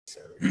So,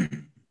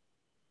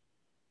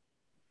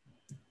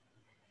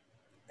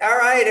 all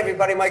right,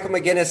 everybody. Michael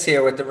McGinnis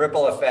here with the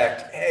Ripple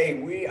Effect.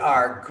 Hey, we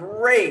are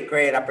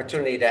great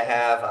opportunity to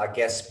have a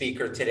guest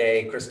speaker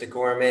today, Krista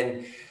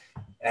Gorman.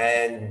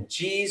 And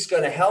she's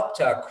going to help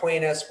to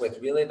acquaint us with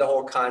really the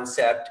whole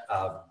concept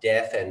of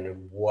death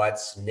and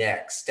what's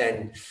next.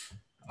 And,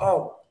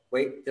 oh,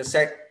 wait just a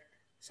sec.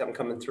 Something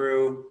coming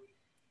through.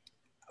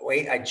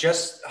 Wait,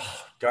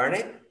 darn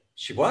it.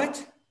 She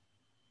what?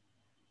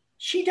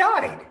 She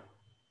died,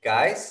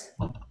 guys.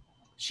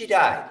 She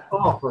died.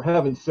 Oh, for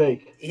heaven's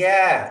sake.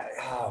 Yeah.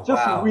 Oh,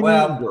 Just a wow.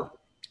 Well, reminder. all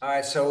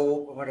right. So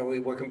what can we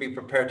be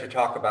prepared to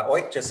talk about?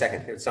 Wait, just a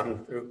second. There's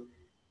something through.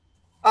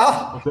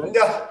 Oh, What's that?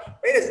 no.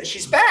 Wait a second.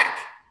 She's back.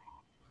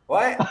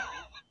 What?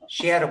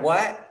 She had a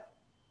what?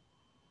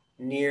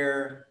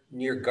 Near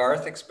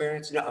Garth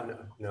experience? No.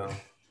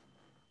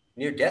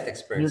 Near death Near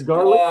experience.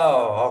 garlic?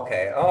 Oh,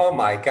 okay. Oh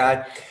my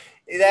God.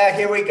 Yeah,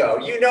 here we go.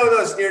 You know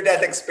those near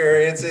death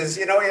experiences,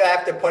 you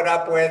have to put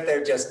up with.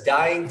 They're just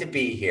dying to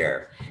be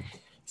here.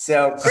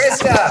 So,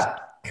 Krista,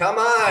 come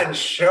on,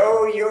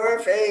 show your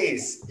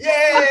face.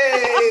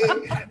 Yay!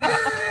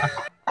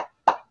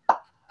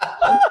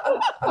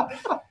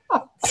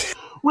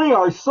 We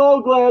are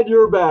so glad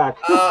you're back.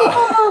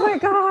 Oh my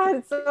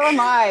God, so am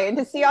I. And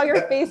to see all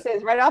your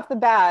faces right off the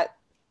bat.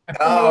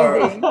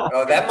 Amazing.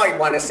 Oh, that might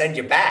want to send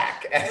you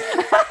back.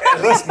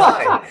 At least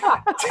mine.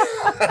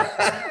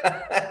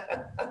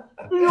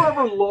 Do you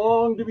ever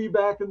long to be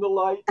back in the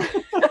light? We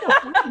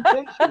can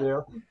take you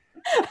there.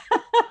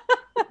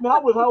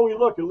 Not with how we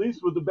look, at least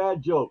with the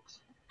bad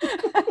jokes.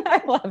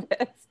 I love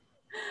it.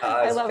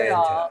 I love it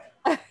all.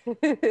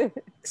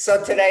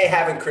 So today,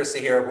 having Krista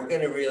here, we're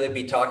going to really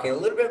be talking a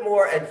little bit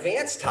more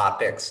advanced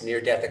topics,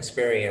 near-death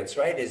experience,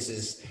 right?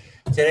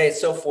 Today,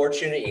 it's so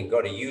fortunate. You can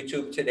go to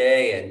YouTube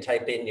today and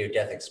type in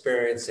near-death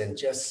experience and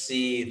just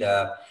see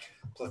the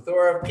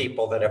plethora of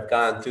people that have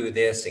gone through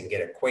this and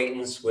get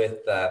acquaintance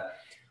with the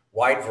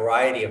wide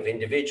variety of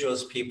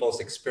individuals, people's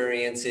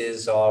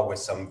experiences, all with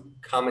some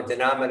common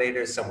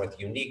denominators, some with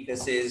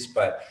uniquenesses,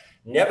 but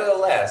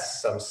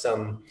nevertheless,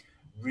 some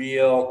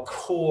real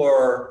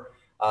core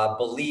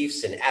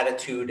beliefs and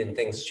attitude and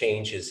things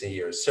change as the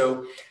years.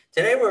 So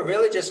today we're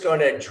really just going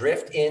to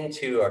drift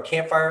into a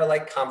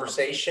campfire-like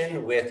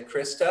conversation with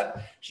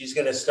Krista. She's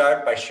going to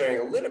start by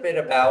sharing a little bit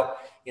about,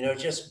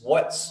 just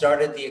what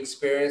started the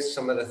experience,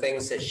 some of the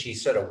things that she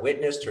sort of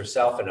witnessed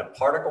herself in a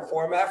particle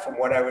format from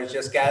what I was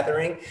just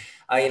gathering,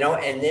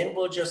 and then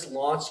we'll just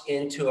launch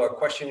into a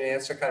question and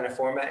answer kind of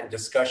format and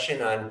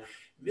discussion on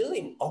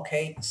really,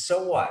 okay,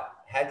 so what?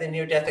 Had the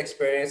near-death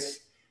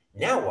experience.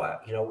 Now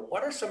what?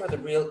 What are some of the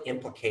real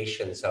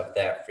implications of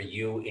that for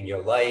you in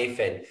your life?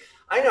 And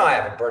I know I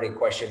have a burning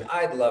question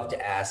I'd love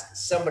to ask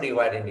somebody who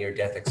had a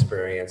near-death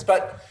experience,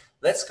 but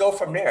let's go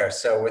from there.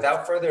 So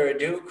without further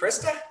ado,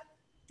 Krista?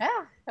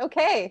 Yeah,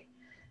 okay.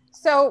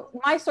 So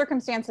my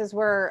circumstances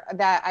were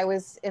that I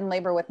was in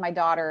labor with my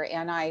daughter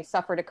and I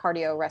suffered a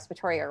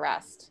cardiorespiratory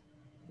arrest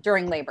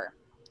during labor.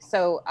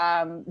 So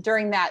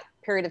during that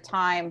period of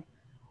time,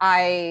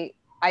 I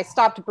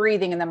stopped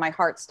breathing and then my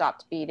heart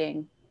stopped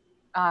beating.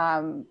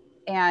 And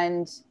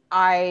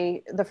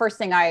the first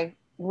thing I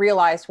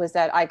realized was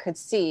that I could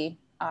see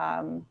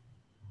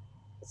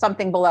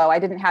something below. I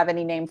didn't have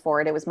any name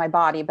for it. It was my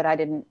body, but I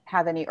didn't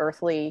have any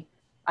earthly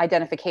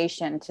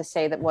identification to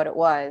say that what it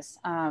was.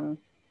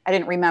 I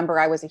didn't remember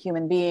I was a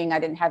human being. I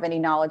didn't have any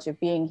knowledge of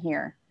being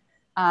here.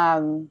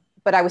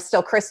 But I was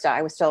still Krista.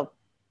 I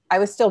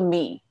was still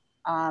me,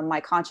 my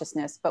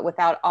consciousness, but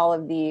without all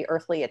of the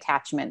earthly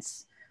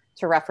attachments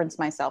to reference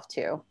myself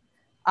to.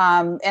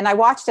 And I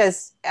watched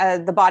as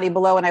the body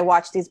below, and I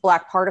watched these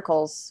black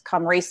particles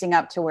come racing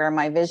up to where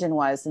my vision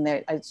was. And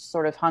I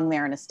sort of hung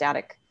there in a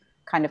static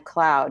kind of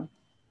cloud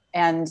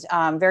and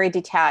very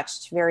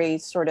detached, very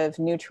sort of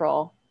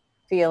neutral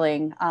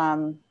feeling.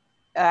 I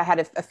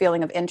had a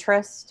feeling of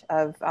interest,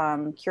 of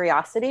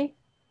curiosity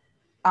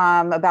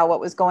about what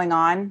was going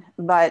on.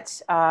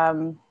 But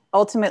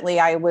ultimately,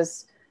 I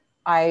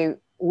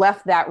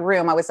left that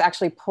room. I was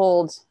actually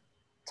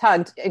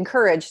tugged,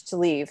 encouraged to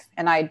leave.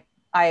 And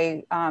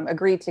I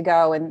agreed to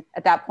go. And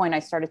at that point, I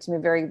started to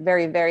move very,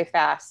 very, very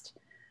fast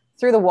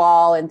through the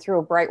wall and through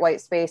a bright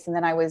white space. And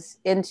then I was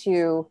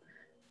into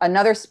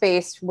another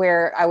space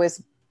where I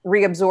was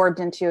reabsorbed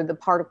into the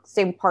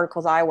same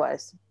particles I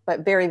was, but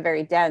very,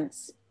 very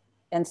dense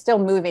and still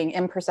moving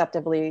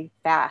imperceptibly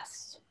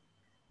fast.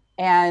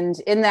 And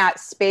in that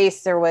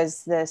space, there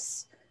was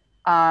this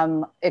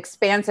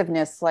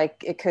expansiveness,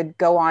 like it could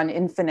go on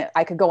infinite.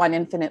 I could go on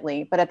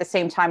infinitely, but at the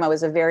same time, I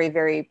was a very,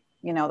 very,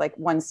 like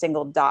one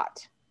single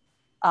dot,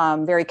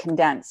 very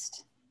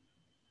condensed.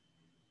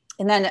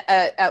 And then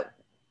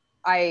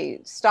I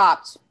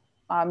stopped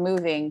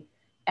moving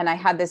and I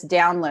had this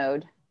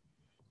download.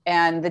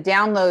 And the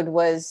download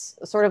was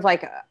sort of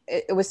like,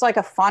 it was like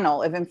a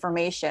funnel of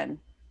information.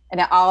 And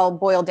it all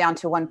boiled down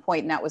to one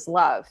point, and that was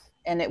love.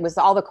 And it was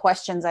all the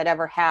questions I'd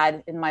ever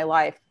had in my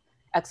life,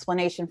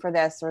 explanation for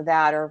this or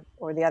that or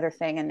the other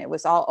thing. And it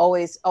was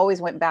always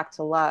went back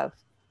to love.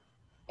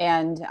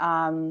 And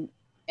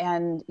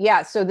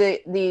yeah, so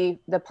the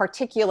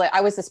particulate,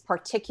 I was this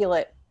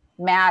particulate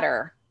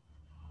matter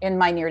in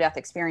my near-death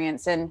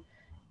experience, and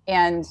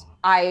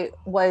I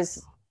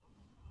was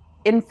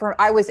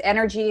I was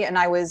energy, and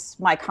I was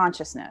my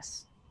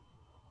consciousness.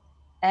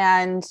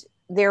 And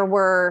there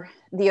were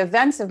the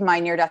events of my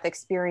near-death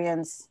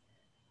experience.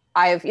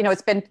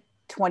 It's been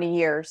 20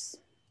 years,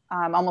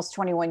 almost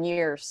 21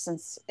 years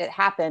since it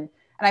happened.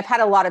 And I've had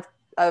a lot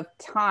of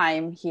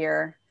time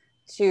here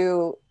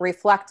to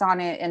reflect on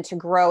it and to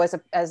grow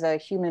as a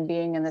human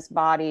being in this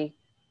body,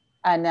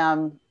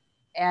 and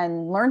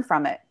learn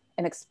from it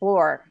and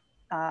explore.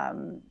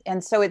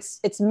 And so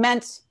it's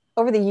meant,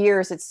 over the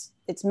years,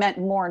 it's meant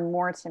more and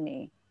more to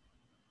me.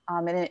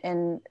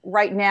 And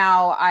right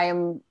now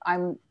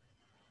I'm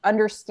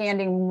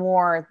understanding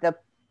more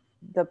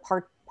the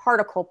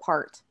particle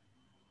part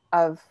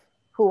of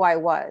who I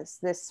was,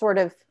 this sort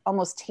of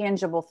almost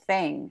tangible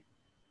thing.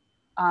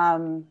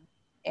 And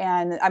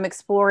I'm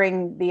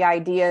exploring the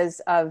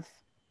ideas of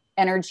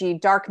energy,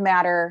 dark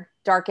matter,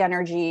 dark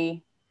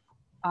energy.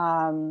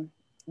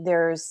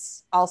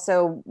 There's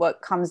also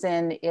what comes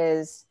in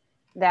is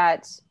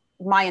that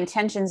my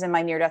intentions in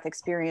my near-death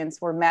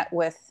experience were met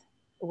with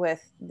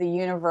the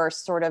universe,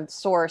 sort of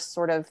source,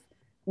 sort of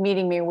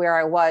meeting me where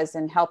I was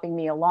and helping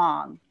me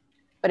along.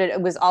 But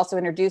it was also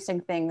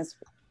introducing things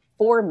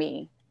for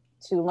me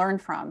to learn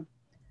from.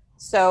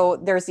 So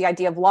there's the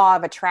idea of law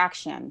of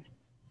attraction.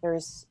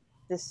 There's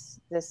this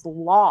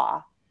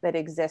law that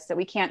exists that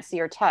we can't see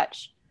or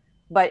touch,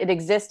 but it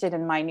existed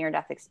in my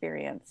near-death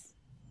experience.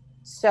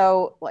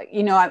 So,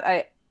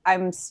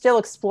 I'm still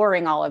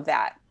exploring all of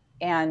that,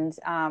 and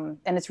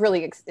it's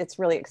really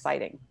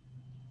exciting.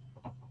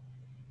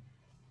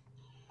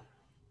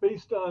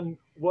 Based on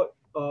what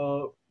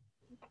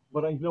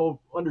I know,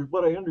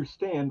 what I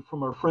understand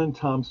from our friend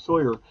Tom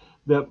Sawyer,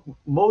 that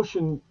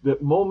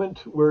moment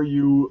where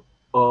you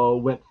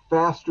went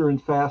faster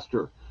and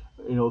faster,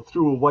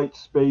 through a white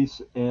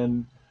space,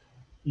 and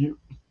the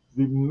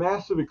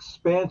massive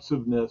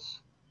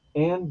expansiveness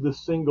and the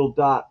single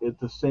dot at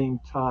the same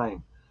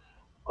time.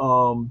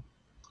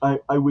 I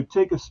would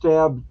take a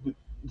stab,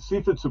 see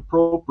if it's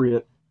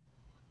appropriate,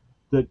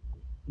 that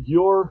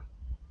your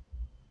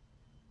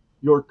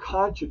your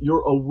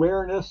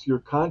awareness, your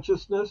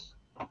consciousness,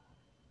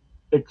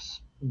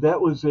 that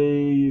was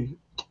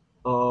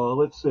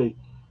let's say,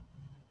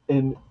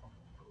 and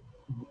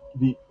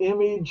the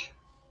image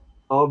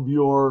of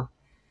the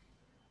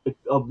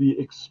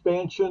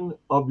expansion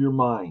of your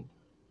mind.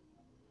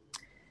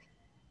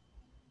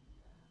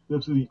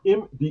 This is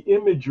the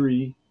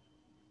imagery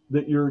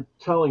that you're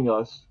telling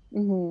us,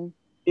 mm-hmm.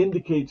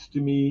 indicates to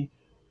me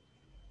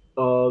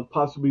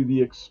possibly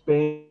the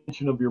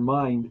expansion of your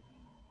mind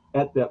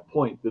at that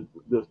point.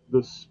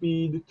 The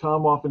speed,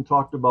 Tom often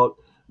talked about,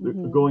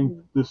 mm-hmm.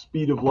 going the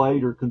speed of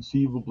light or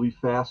conceivably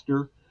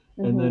faster,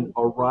 mm-hmm. and then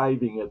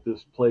arriving at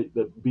this place,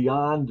 that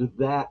beyond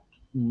that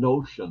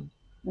notion,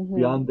 mm-hmm.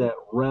 beyond that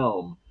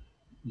realm,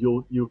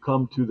 you'll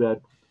come to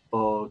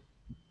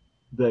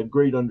that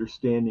great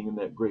understanding and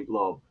that great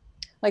love.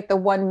 Like the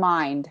one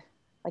mind,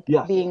 like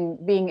yes. being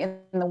in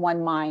the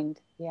one mind.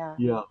 Yeah.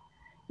 Yeah.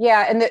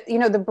 Yeah. And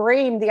the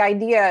brain, the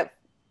idea,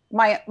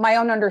 my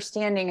own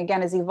understanding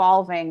again is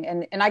evolving,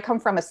 and I come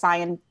from a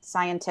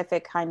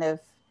scientific kind of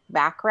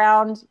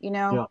background,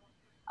 Yeah.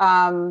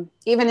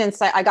 Even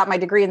I got my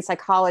degree in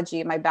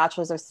psychology, my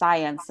bachelor's of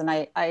science, and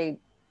I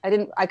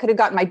could have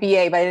gotten my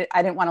BA, but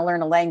I didn't want to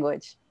learn a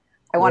language.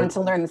 I wanted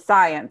to learn the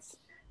science.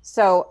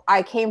 So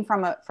I came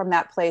from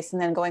that place,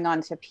 and then going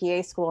on to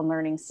PA school and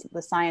learning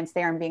the science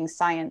there and being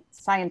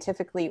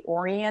scientifically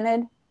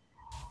oriented,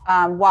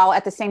 while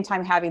at the same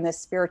time having this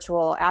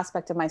spiritual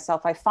aspect of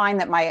myself. I find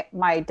that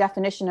my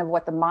definition of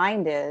what the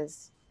mind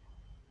is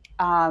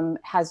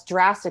has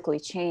drastically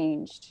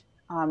changed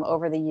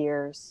over the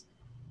years.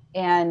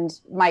 And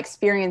my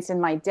experience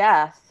in my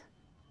death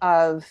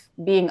of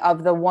being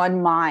of the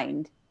one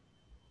mind,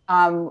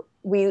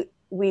 we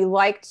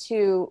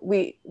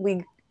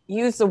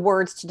use the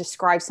words to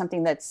describe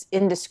something that's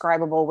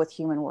indescribable with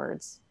human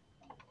words.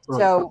 Right.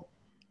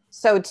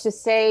 So to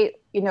say,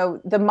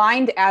 the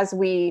mind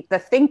the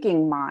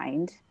thinking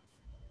mind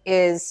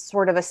is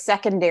sort of a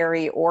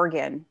secondary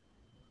organ.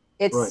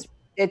 It's right.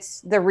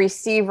 It's the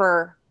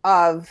receiver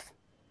of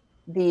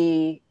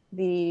the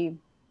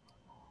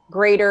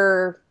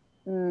greater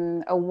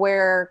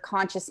aware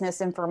consciousness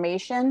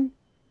information,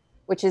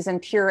 which is in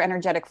pure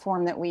energetic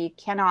form that we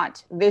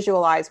cannot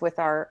visualize with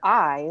our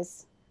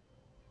eyes.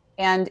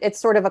 And it's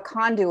sort of a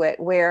conduit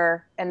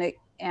where,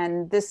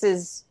 and this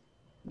is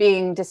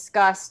being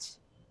discussed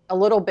a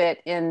little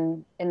bit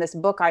in this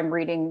book I'm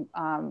reading,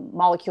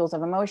 Molecules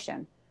of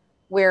Emotion,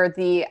 where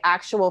the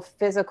actual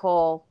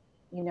physical,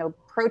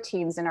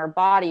 proteins in our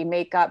body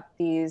make up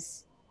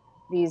these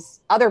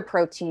other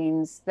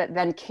proteins that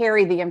then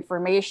carry the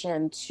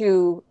information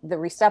to the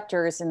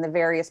receptors in the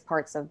various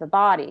parts of the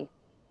body.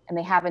 And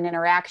they have an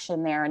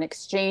interaction there, an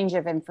exchange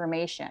of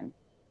information.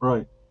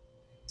 Right.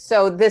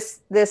 So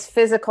this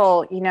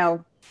physical,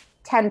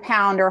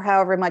 10-pound or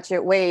however much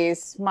it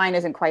weighs, mine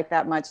isn't quite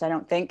that much, I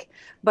don't think,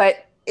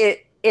 but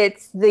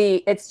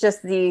it's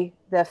just the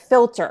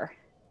filter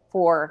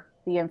for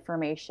the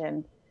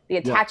information, the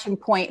attaching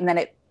point, and then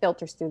it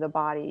filters through the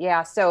body.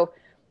 Yeah. So,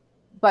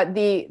 but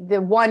the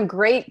one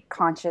great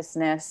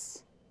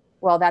consciousness,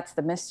 well, that's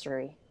the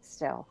mystery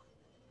still.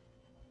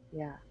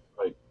 Yeah.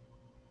 Right.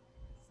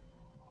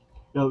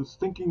 I was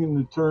thinking in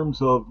the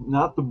terms of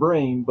not the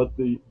brain, but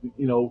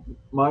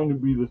mine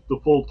would be the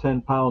full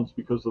 10 pounds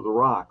because of the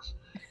rocks,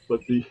 but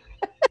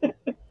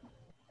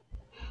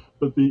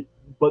but the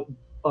but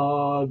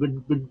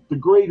the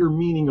greater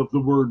meaning of the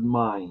word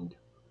mind,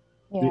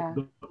 Yeah.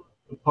 the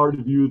part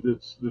of you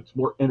that's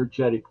more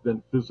energetic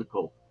than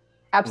physical.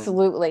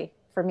 Absolutely.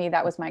 For me,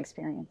 that was my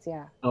experience.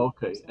 Yeah.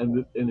 Okay,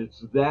 and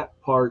it's that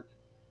part,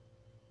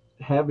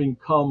 having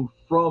come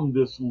from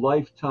this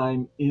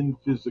lifetime in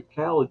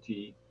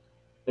physicality,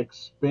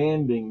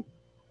 expanding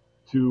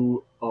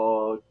to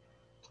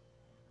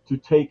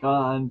take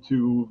on,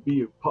 to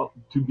be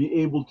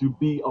able to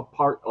be a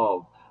part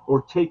of,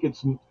 or take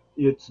its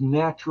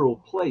natural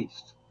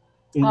place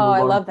in Oh, the I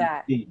love larger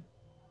that. scheme.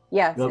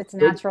 Yes, That's it's a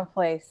good. natural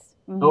place.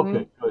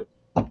 Okay, good.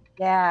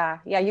 Yeah.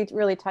 Yeah. You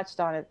really touched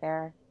on it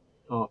there.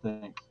 Oh,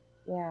 thanks.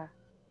 Yeah.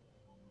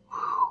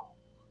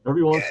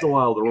 Every once in a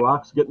while, the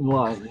rocks get in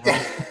line.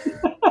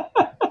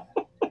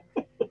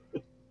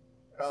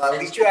 Well, at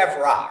least you have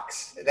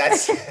rocks.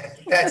 That's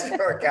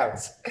where it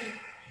counts.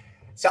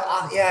 So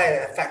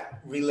yeah, in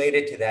fact,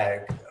 related to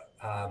that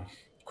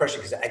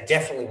question, because I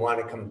definitely want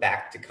to come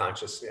back to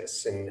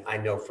consciousness, and I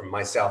know for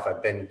myself,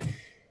 I've been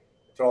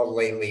enthralled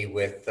lately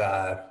with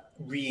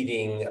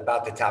reading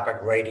about the topic,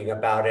 writing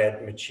about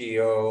it.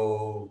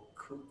 Michio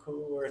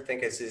Kaku, I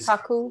think is his.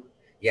 Kaku.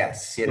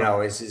 Yes,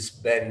 has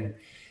been,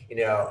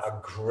 a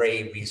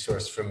great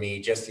resource for me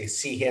just to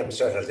see him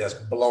sort of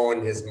just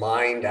blowing his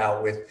mind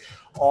out with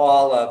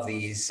all of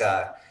these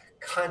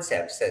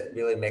concepts that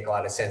really make a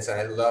lot of sense. And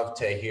I'd love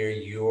to hear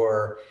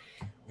your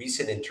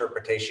recent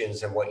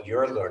interpretations and what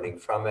you're learning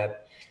from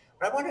it.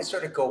 But I want to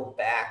sort of go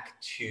back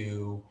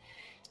to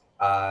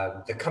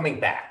the coming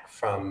back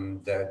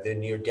from the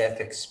near-death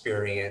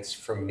experience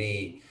for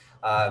me.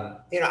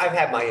 I've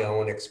had my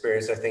own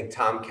experience. I think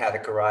Tom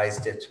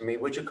categorized it to me.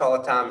 Would you call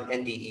it, Tom,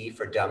 NDE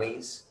for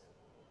dummies?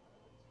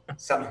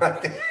 Something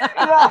like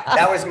that.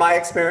 That was my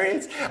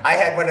experience. I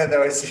had one of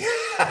those.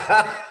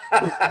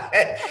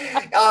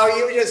 Oh,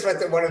 you just went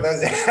through one of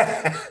those.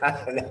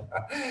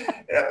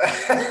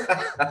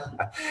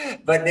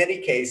 But in any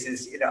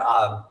cases,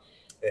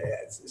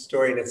 it's a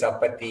story in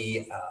itself. But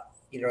the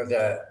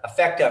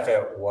effect of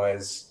it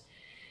was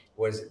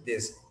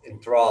this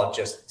enthralled,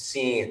 just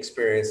seeing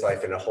experience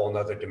life in a whole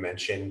nother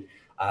dimension.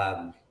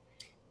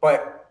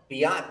 But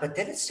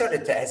then it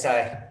started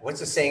to, what's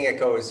the saying it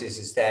goes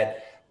is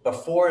that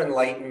before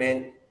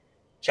enlightenment,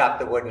 chop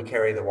the wood and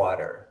carry the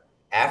water.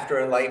 After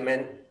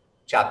enlightenment,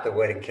 chop the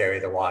wood and carry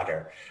the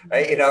water.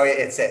 Right?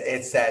 It's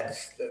that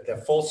the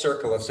full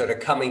circle of sort of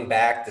coming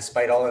back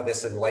despite all of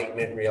this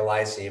enlightenment and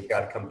realizing you've got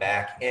to come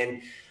back.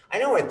 And I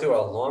know I went through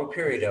a long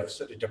period of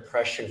sort of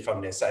depression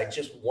from this. I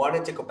just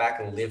wanted to go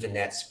back and live in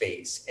that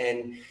space.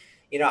 And,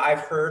 I've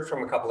heard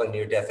from a couple of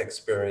near-death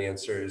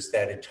experiencers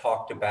that had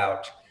talked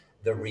about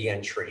the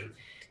reentry.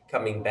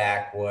 Coming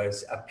back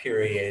was a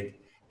period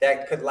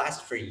that could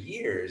last for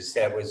years,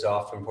 that was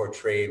often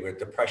portrayed with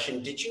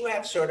depression. Did you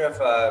have sort of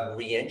a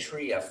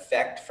reentry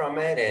effect from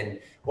it? And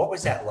what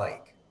was that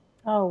like?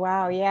 Oh,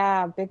 wow.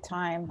 Yeah, big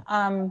time.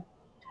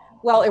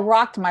 Well, it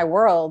rocked my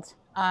world.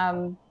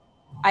 I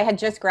had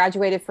just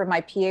graduated from my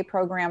PA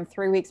program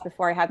 3 weeks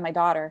before I had my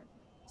daughter.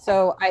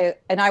 So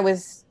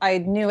I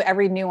knew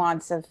every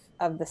nuance of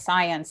the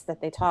science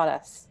that they taught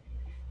us.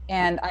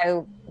 And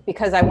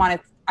because I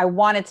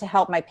wanted to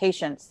help my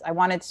patients. I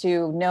wanted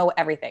to know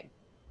everything.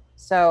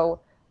 So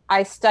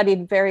I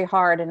studied very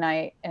hard and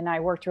I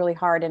worked really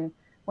hard. And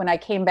when I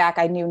came back,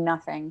 I knew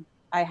nothing.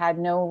 I had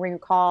no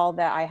recall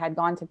that I had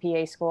gone to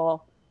PA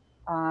school.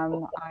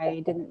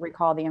 I didn't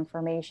recall the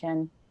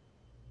information.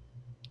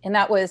 And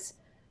that was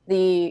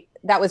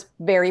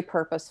very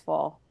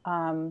purposeful,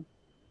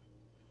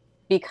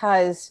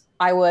 because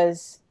I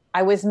was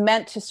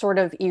meant to sort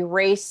of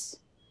erase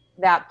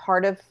that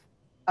part of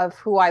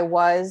who I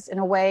was in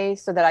a way,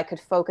 so that I could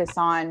focus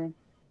on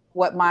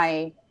what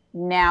my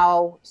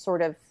now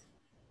sort of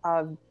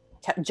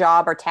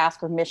job or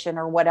task or mission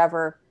or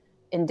whatever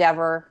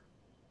endeavor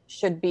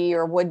should be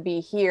or would be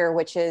here,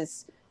 which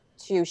is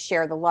to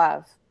share the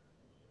love,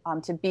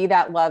 to be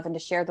that love and to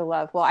share the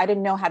love. Well, I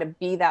didn't know how to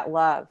be that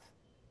love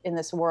in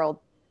this world.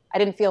 I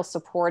didn't feel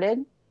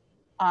supported.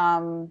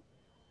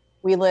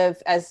 We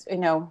live, as you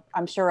know,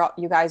 I'm sure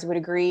you guys would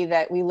agree,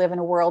 that we live in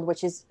a world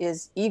which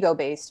is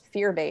ego-based,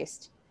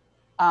 fear-based,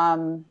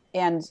 and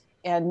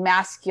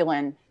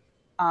masculine,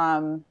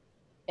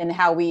 in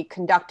how we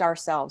conduct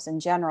ourselves in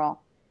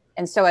general.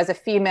 And so as a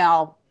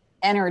female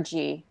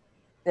energy,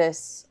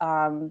 this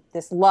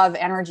love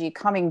energy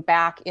coming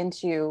back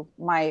into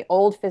my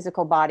old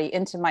physical body,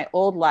 into my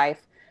old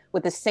life,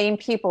 with the same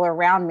people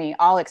around me,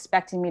 all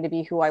expecting me to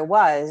be who I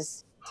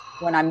was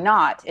when I'm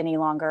not any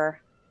longer,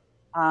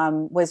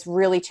 was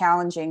really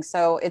challenging.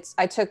 So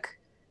I took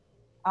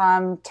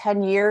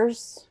 10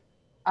 years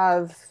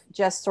of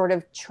just sort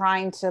of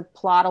trying to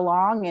plod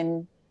along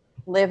and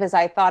live as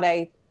I thought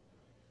I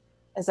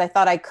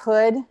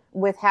could,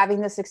 with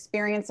having this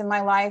experience in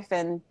my life,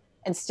 and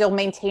still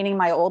maintaining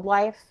my old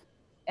life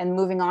and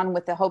moving on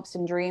with the hopes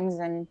and dreams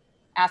and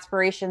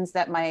aspirations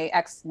that my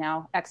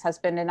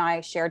ex-husband and I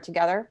shared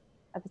together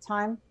at the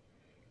time.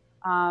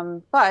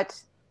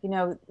 But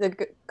there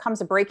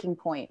comes a breaking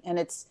point, and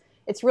it's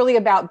really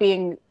about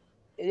being,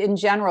 in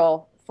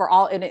general, for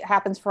all, and it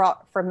happens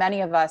for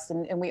many of us,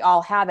 and we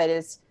all have it,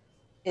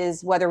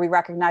 is whether we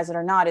recognize it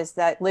or not, is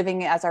that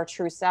living as our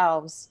true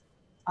selves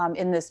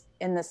in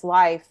this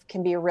life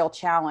can be a real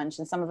challenge,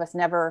 and some of us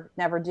never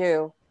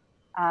do.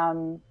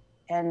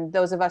 And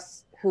those of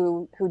us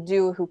who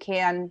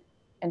can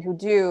and who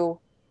do,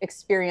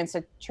 experience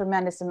a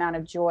tremendous amount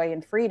of joy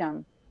and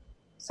freedom.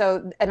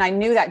 So, and I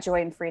knew that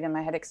joy and freedom.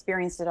 I had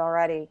experienced it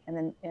already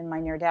in my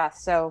near death.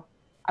 So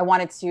I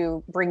wanted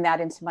to bring that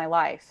into my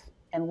life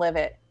and live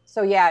it.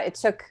 So yeah,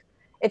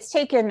 it's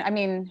taken, I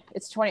mean,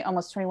 it's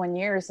almost 21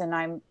 years, and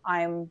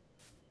I'm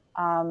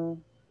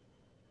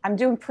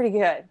doing pretty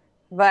good,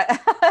 but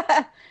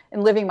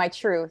and living my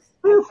truth.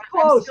 It's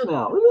close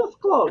now. It is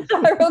close.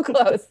 Real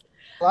close.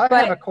 Well,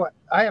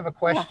 I have a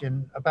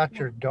question about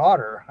your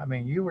daughter. I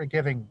mean, you were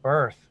giving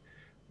birth.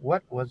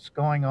 What was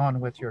going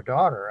on with your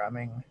daughter? I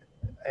mean,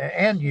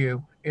 and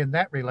you in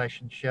that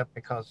relationship,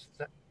 because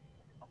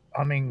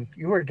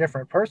you were a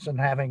different person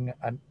having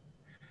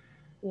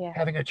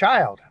a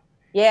child.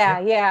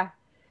 Yeah.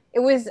 It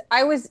was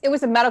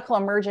a medical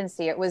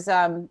emergency. It was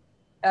I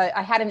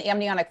had an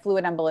amniotic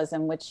fluid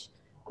embolism, which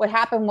what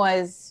happened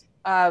was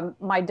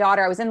my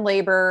daughter, I was in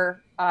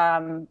labor,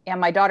 and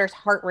my daughter's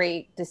heart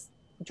rate just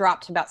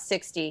dropped to about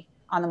 60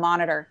 on the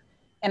monitor.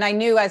 And I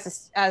knew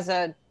as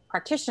a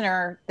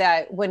practitioner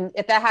that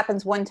if that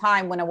happens one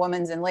time when a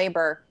woman's in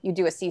labor, you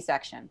do a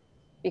C-section,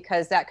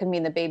 because that could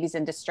mean the baby's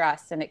in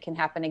distress, and it can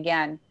happen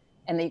again,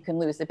 and then you can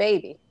lose the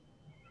baby.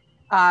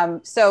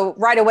 So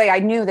right away, I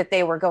knew that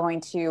they were going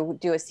to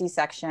do a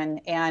C-section,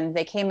 and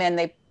they came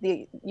in.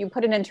 You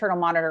put an internal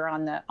monitor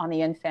on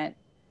the infant,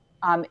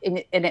 and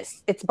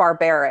it's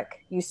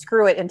barbaric. You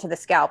screw it into the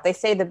scalp. They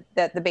say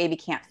that the baby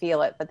can't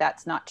feel it, but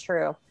that's not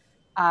true.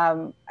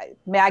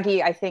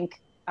 Maggie, I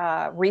think,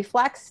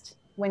 reflexed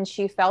when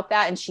she felt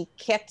that, and she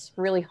kicked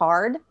really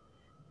hard,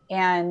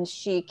 and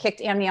she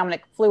kicked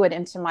amniotic fluid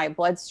into my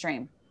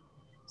bloodstream.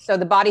 So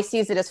the body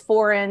sees it as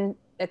foreign,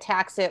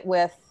 attacks it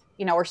with,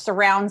 or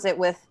surrounds it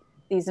with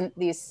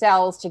these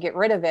cells to get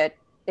rid of it.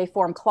 They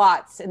form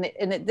clots, and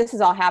this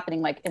is all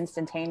happening like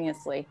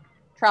instantaneously.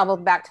 Travel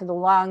back to the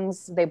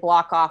lungs. They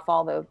block off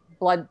all the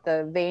blood,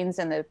 the veins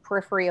in the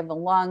periphery of the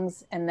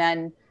lungs, and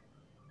then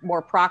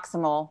more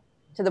proximal,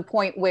 to the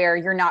point where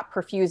you're not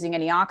perfusing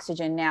any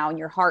oxygen now, and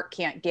your heart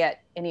can't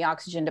get any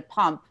oxygen to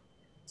pump.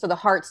 So the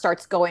heart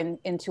starts going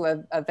into a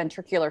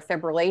ventricular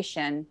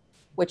fibrillation,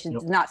 which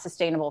is not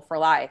sustainable for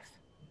life.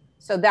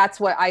 So that's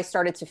what I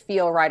started to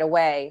feel right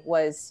away,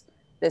 was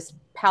this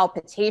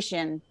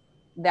palpitation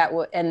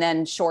and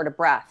then short of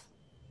breath.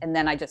 And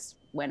then I just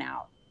went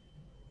out.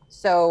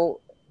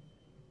 So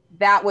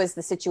that was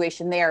the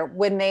situation there.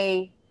 When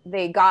they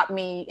got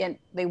me in,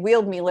 they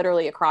wheeled me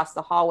literally across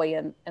the hallway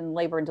in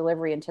labor and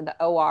delivery into the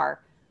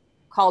OR,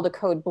 called a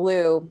code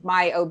blue.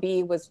 My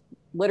OB was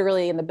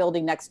literally in the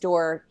building next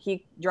door.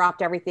 He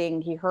dropped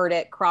everything. He heard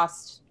it,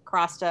 crossed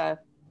a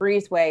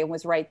breezeway, and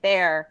was right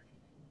there.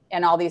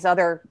 And all these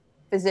other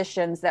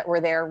physicians that were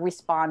there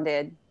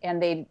responded,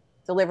 and they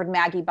delivered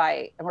Maggie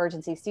by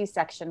emergency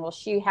C-section. Well,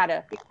 she had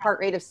a heart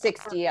rate of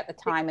 60 at the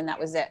time, and that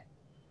was it.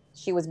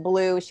 She was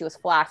blue. She was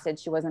flaccid.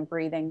 She wasn't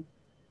breathing.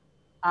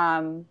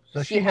 So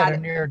she had a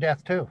near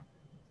death too.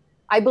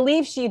 I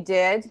believe she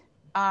did.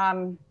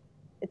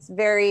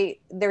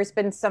 There's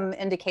been some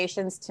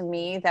indications to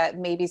me that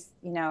maybe,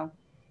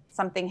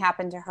 something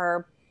happened to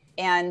her,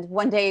 and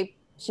one day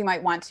she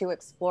might want to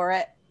explore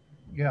it.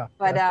 Yeah.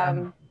 But,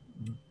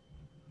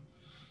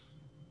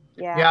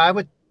 yeah, I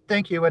would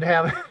think you would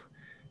have,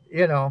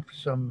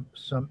 some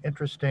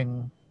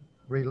interesting,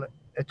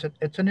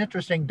 it's an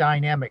interesting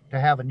dynamic to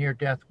have a near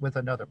death with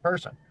another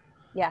person.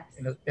 Yes.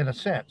 In a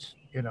sense,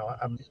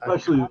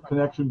 especially the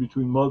connection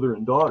between mother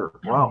and daughter.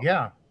 Wow.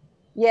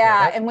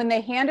 Yeah. And when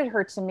they handed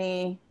her to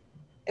me,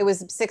 it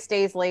was 6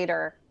 days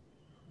later,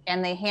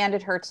 and they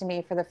handed her to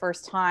me for the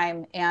first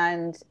time,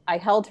 and I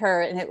held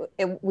her,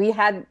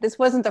 and this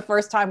wasn't the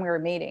first time we were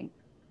meeting.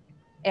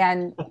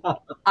 And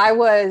I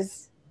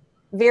was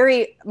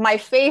my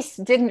face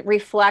didn't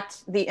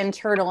reflect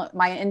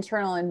my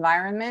internal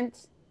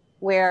environment,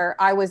 where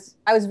I was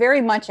very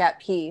much at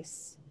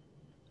peace.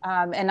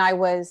 And I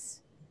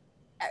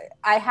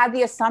had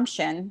the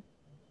assumption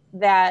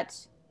that,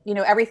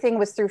 everything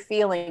was through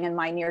feeling in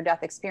my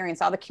near-death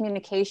experience. All the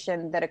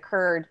communication that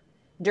occurred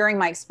during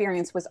my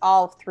experience was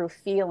all through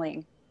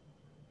feeling.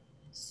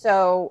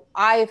 So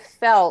I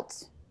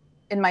felt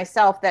in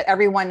myself that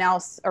everyone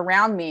else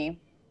around me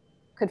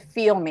could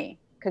feel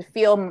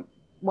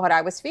what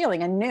I was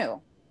feeling, and knew.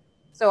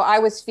 So I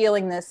was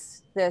feeling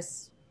this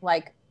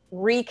like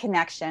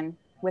reconnection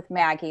with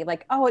Maggie,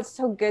 like, oh, it's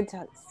so good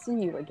to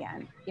see you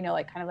again. You know,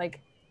 like kind of like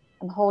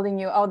I'm holding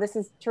you. Oh, this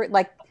is true.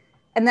 Like,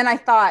 and then I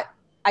thought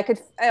I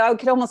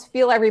could almost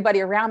feel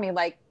everybody around me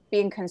like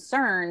being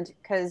concerned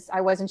because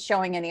I wasn't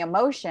showing any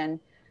emotion.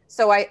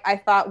 So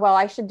I thought, well,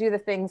 I should do the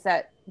things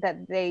that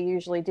they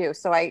usually do.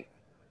 So I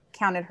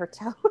counted her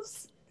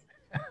toes.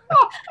 I'm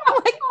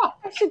like,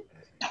 I should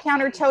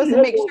count her toes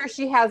and make sure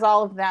she has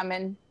all of them,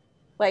 and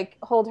like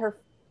hold her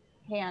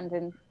hand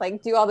and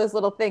like do all those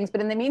little things.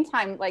 But in the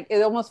meantime, like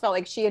it almost felt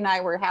like she and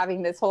I were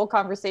having this whole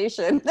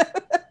conversation.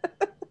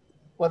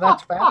 Well,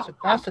 that's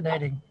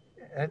fascinating.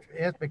 It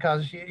is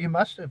because you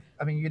must have,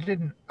 I mean,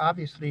 you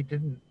obviously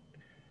didn't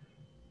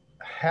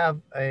have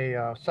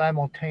a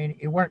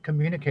simultaneous, you weren't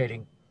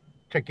communicating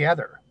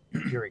together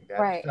during that.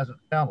 Right. It doesn't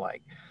sound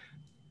like,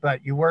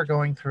 but you were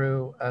going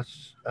through a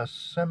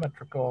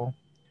symmetrical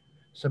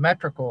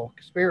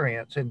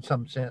experience in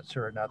some sense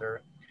or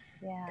another.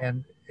 Yeah.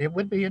 And it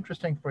would be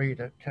interesting for you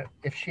to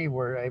if she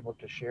were able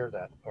to share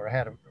that or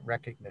had a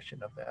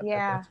recognition of that.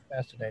 Yeah.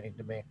 That's fascinating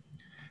to me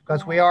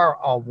because we are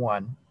all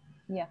one.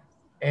 Yeah.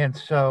 And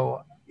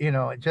so,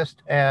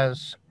 just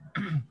as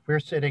we're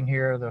sitting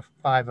here, the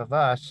five of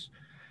us,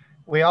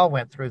 we all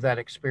went through that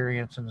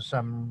experience in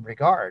some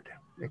regard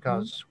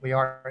because we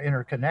are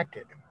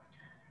interconnected.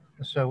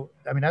 So,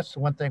 I mean, that's the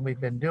one thing we've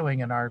been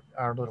doing in our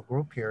little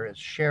group here is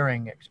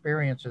sharing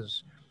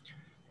experiences.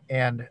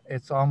 And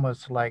it's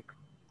almost like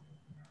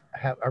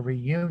have a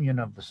reunion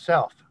of the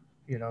self,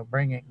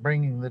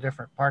 bringing the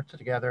different parts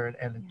together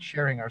and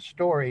sharing our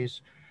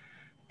stories,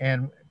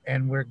 and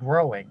we're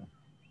growing.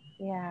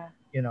 Yeah.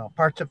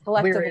 Parts of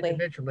we're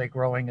individually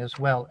growing as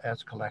well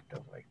as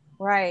collectively.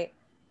 Right.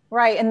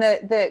 And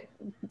the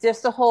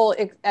just the whole,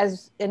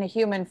 as in a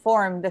human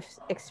form, the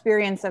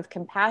experience of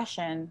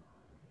compassion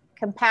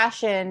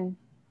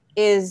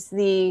is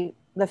the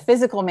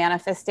physical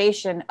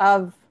manifestation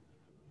of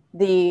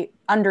the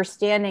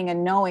understanding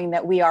and knowing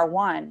that we are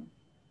one.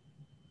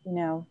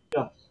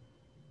 Yes.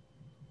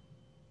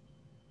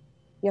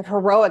 You have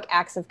heroic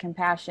acts of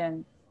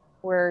compassion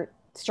where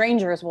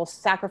strangers will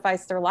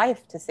sacrifice their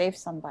life to save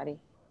somebody.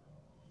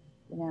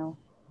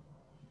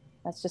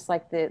 That's just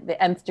like the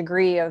nth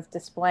degree of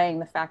displaying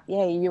the fact,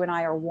 yeah, you and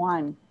I are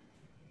one.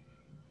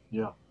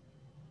 Yeah.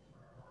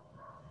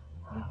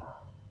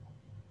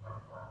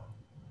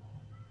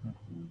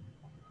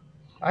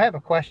 I have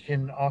a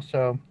question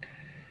also.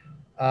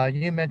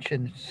 You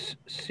mentioned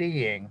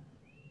seeing,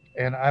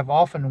 and I've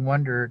often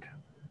wondered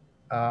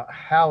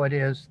how it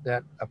is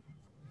that a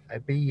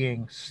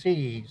being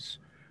sees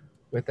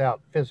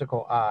without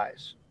physical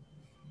eyes.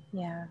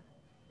 Yeah.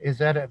 Is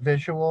that a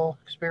visual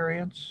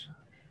experience?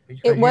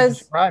 Because you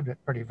described it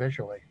pretty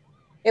visually.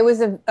 It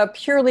was a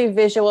purely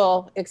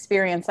visual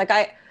experience. Like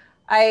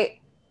I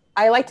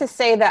like to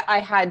say that I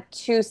had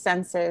two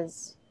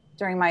senses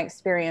during my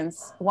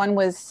experience. One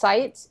was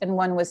sight and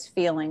one was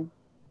feeling.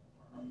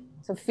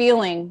 So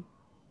feeling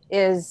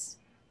is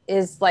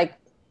like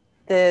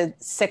the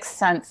sixth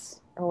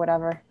sense or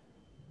whatever,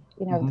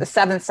 the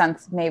seventh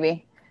sense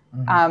maybe.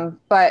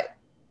 But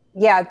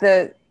yeah,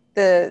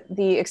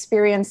 the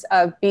experience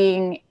of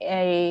being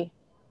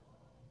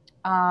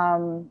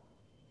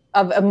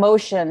of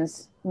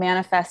emotions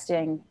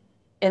manifesting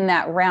in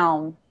that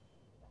realm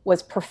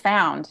was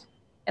profound.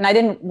 And I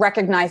didn't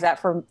recognize that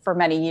for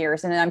many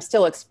years. And I'm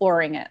still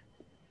exploring it,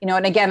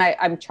 and again,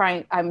 I'm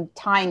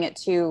tying it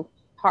to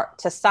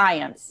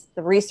science,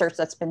 the research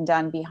that's been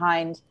done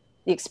behind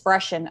the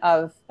expression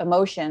of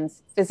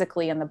emotions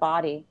physically in the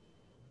body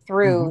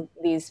through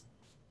these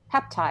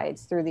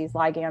peptides, through these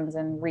ligands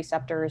and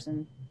receptors,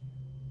 and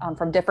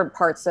from different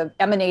parts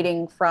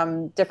emanating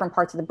from different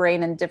parts of the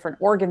brain and different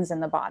organs in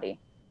the body.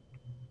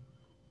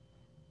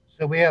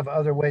 So we have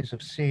other ways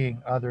of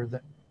seeing other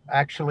than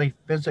actually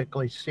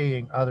physically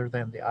seeing other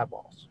than the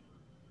eyeballs.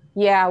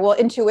 Yeah, well,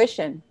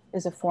 intuition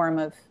is a form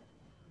of,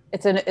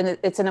 it's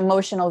an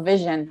emotional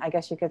vision, I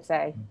guess you could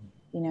say.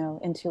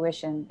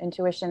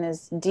 Intuition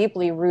is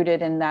deeply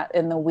rooted in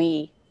the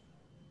we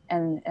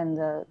and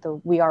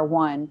the we are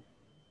one.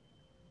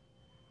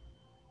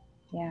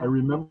 Yeah. I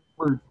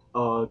remember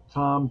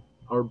Tom,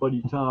 our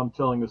buddy Tom,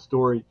 telling a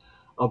story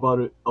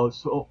about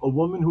a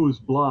woman who was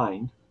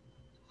blind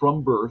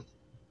from birth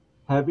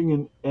having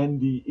an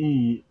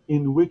NDE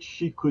in which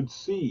she could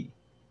see,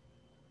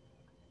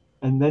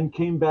 and then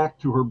came back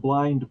to her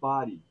blind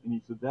body. And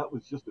he said that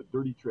was just a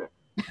dirty trick.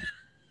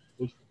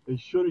 They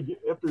should have,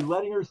 after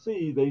letting her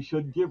see, they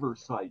should give her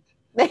sight.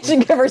 They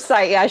should give her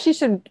sight. Yeah, she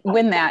should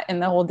win that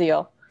in the whole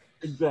deal.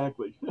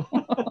 Exactly.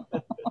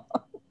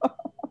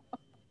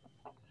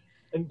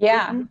 And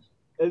yeah,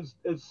 as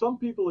some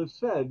people have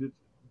said,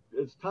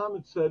 as Tom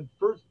had said,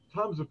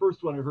 Tom's the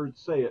first one I heard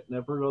say it, and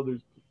I've heard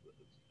others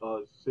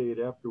say it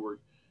afterward.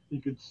 He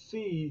could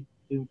see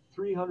in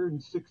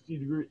 360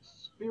 degree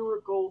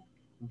spherical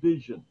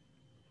vision.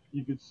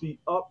 You could see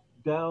up,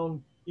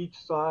 down, each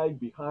side,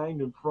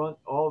 behind and front,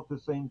 all at the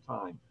same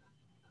time.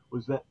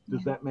 Does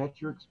that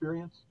match your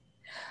experience?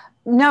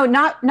 No,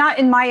 not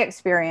in my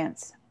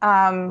experience.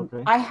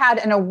 Okay. I had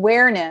an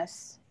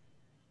awareness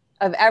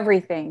of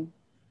everything,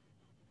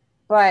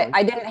 but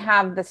I didn't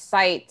have the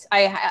sight.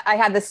 I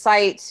had the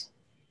sight,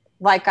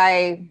 like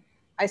I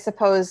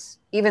suppose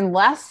even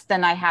less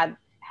than I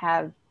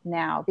have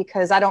now,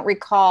 because I don't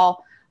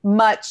recall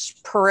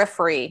much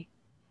peripheral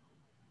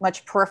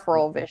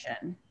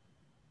vision.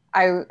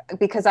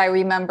 Because I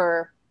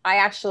remember I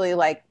actually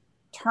like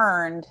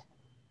turned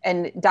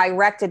and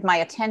directed my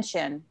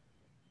attention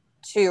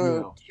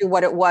to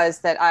what it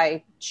was that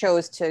I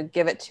chose to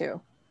give it to.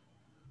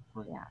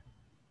 Right. Yeah.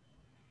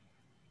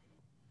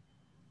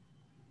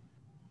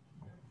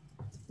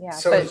 Yeah.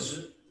 So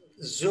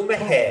zoom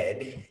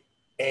ahead,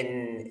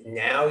 and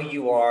now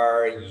you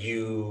are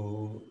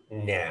you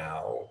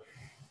now.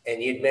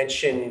 And you'd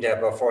mentioned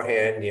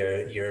beforehand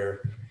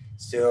you're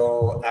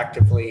still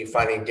actively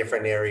finding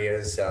different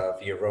areas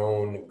of your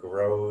own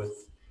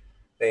growth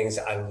things.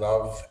 I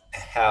love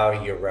how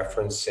you're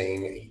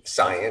referencing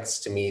science.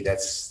 To me,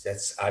 that's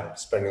I'm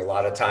spending a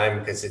lot of time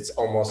because it's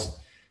almost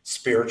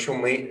spiritual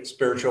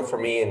for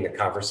me in the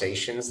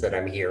conversations that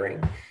I'm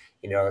hearing.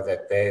 You know,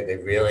 that they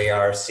really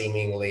are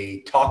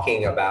seemingly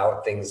talking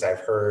about things I've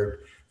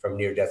heard from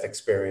near-death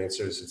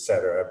experiencers, et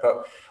cetera.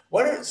 But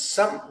what's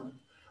some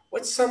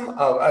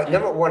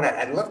number one,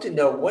 I'd love to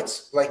know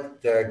what's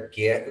like the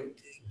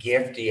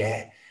gift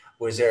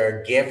was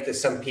there a gift that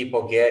some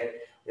people get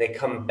when they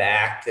come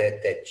back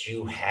that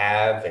you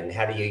have, and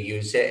how do you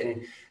use it?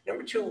 And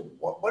number two,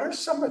 what are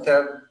some of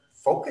the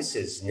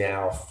focuses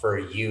now for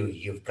you?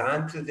 You've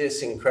gone through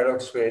this incredible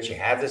experience, you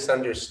have this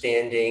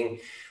understanding.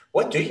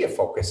 What do you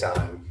focus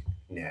on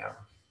now?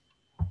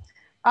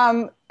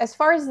 As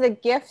far as the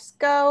gifts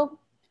go,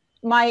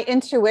 my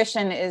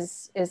intuition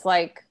is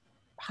like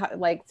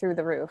through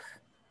the roof.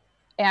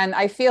 And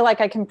I feel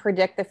like I can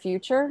predict the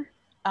future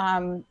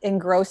in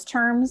gross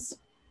terms.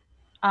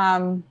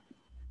 I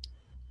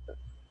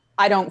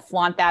don't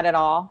flaunt that at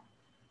all.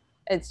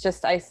 It's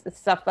just it's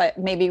stuff that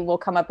maybe will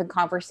come up in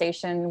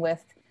conversation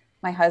with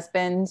my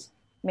husband,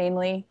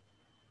 mainly,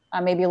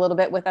 maybe a little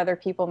bit with other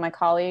people, my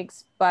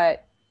colleagues.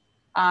 But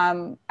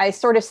I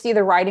sort of see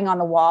the writing on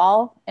the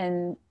wall,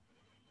 and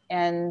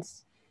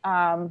it's,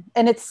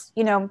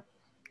 you know,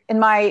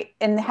 in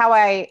how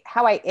I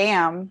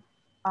am.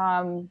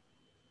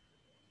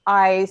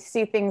 I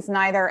see things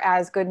neither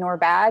as good nor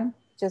bad,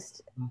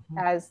 just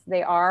as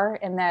they are,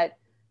 and that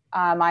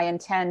I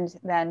intend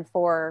then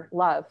for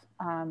love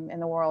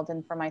in the world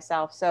and for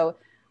myself. So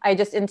I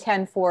just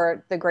intend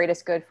for the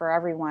greatest good for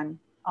everyone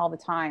all the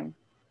time.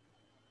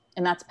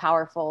 And that's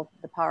powerful,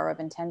 the power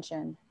of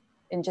intention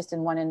in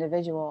one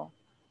individual.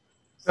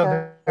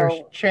 So there's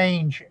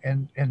change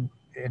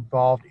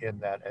involved in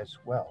that as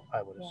well,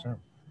 I would assume.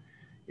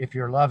 If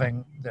you're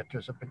loving, that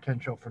there's a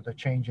potential for the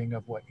changing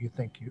of what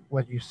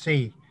you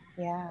see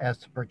as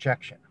the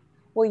projection.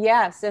 Well,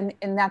 yes.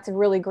 And that's a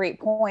really great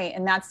point.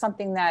 And that's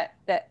something that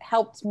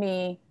helped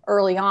me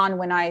early on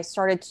when I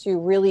started to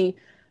really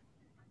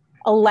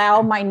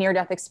allow my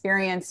near-death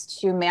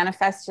experience to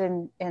manifest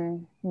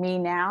in me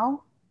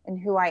now and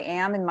who I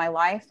am in my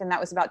life. And that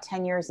was about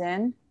 10 years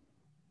in.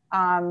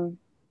 And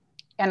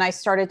I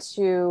started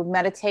to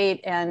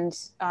meditate, and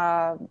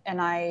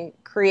I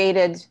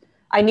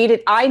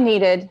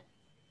needed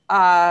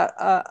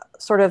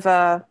sort of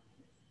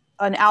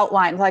an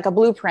outline, like a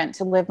blueprint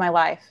to live my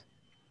life.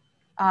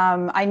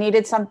 I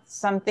needed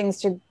some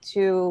things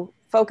to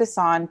focus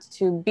on,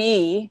 to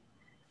be,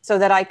 so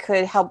that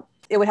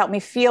it would help me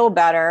feel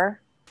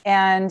better,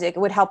 and it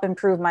would help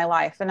improve my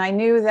life. And I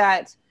knew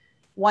that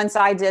once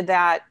I did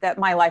that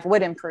my life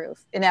would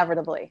improve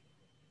inevitably.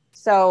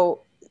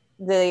 So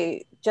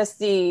the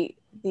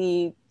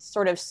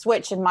sort of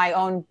switch in my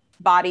own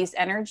body's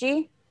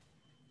energy,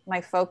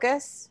 my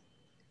focus,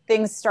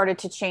 things started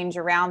to change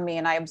around me,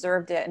 and I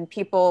observed it, and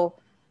people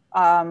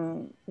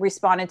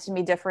responded to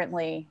me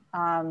differently.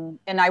 And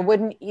I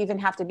wouldn't even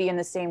have to be in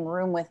the same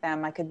room with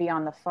them. I could be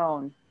on the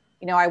phone.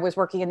 You know, I was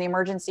working in the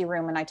emergency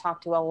room, and I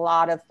talked to a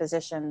lot of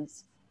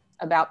physicians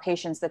about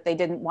patients that they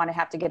didn't want to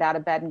have to get out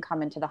of bed and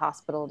come into the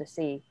hospital to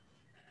see.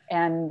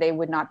 And they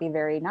would not be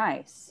very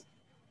nice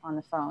on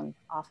the phone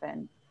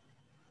often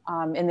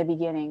in the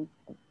beginning.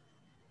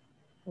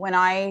 When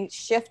I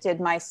shifted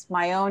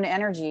my own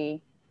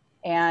energy,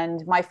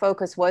 and my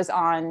focus was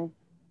on,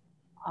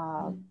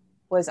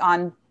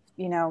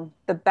 you know,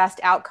 the best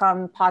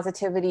outcome,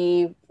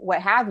 positivity,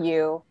 what have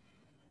you,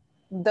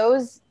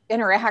 those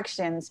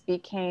interactions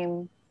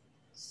became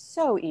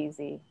so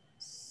easy.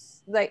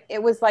 Like,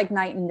 it was like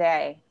night and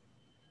day.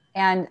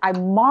 And I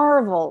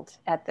marveled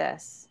at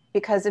this,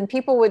 because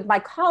my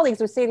colleagues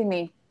would say to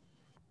me,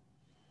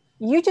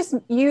 you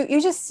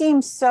just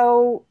seem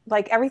so,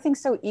 like,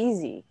 everything's so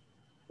easy.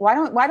 Why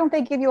don't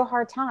they give you a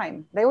hard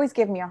time? They always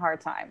give me a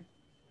hard time.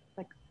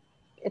 Like,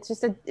 it's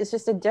just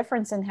a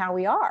difference in how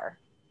we are.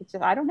 It's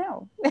just, I don't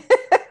know.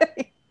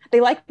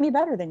 They like me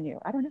better than you.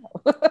 I don't know.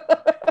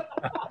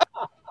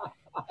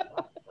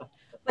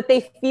 But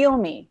they feel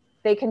me.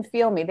 They can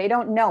feel me. They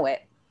don't know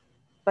it,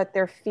 but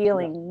they're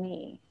feeling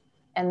me,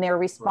 and they're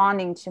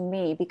responding to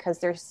me because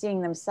they're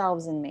seeing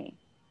themselves in me,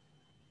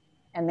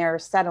 and they're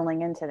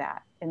settling into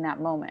that in that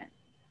moment.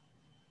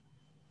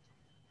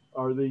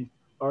 Are they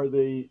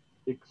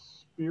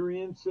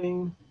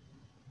experiencing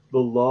the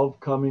love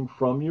coming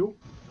from you.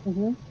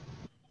 Mm-hmm.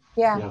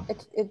 Yeah,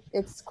 Yeah.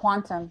 It's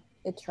quantum.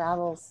 It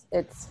travels.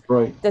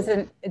 Right.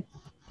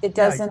 It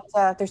doesn't.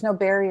 There's no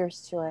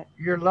barriers to it.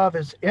 Your love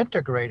is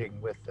integrating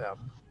with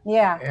them,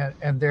 Yeah.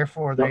 and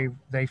therefore Yep.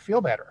 they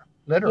feel better,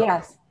 literally,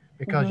 Yes.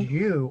 because Mm-hmm.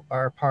 you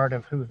are part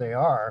of who they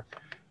are,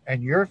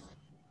 and you're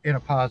in a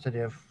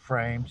positive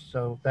frame,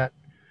 so that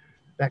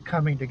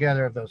coming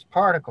together of those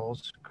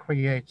particles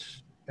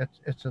creates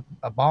it's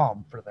a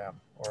balm for them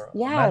or a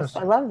Yes, I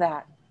medicine. love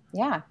that.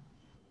 Yeah.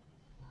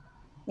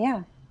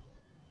 Yeah.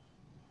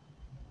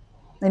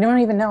 They don't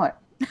even know it.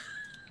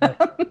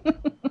 Right.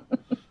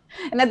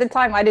 And at the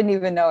time, I didn't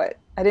even know it.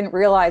 I didn't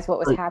realize what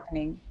was Right.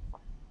 happening.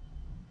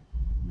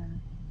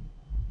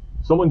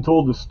 Someone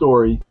told the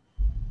story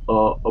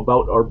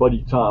about our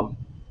buddy Tom,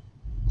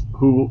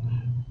 who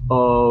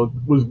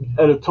was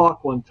at a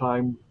talk one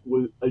time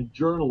with a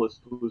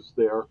journalist who was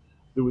there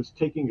that was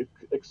taking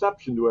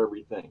exception to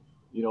everything.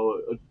 You know,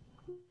 a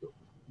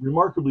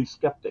remarkably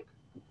skeptic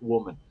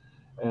woman,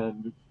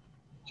 and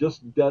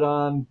just dead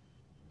on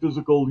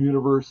physical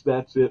universe.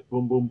 That's it.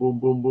 Boom, boom, boom,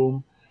 boom,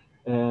 boom.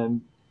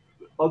 And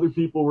other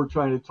people were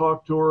trying to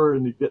talk to her,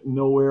 and they're getting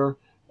nowhere.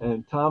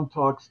 And Tom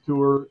talks to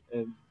her,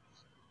 and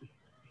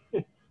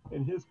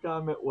and his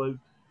comment was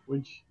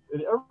and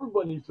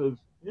everybody says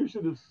you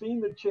should have seen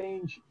the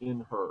change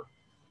in her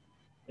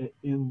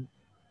in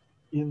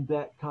in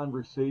that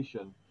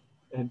conversation.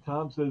 And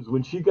Tom says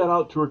when she got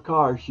out to her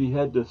car, she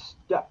had to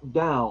step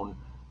down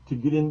to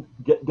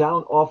get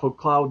down off of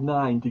cloud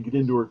nine to get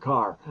into her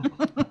car.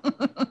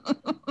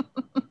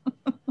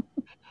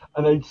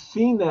 And I've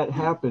seen that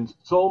happen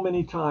so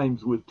many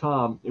times with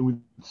Tom and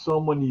with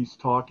someone he's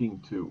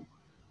talking to.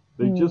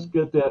 They just Mm.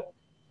 get that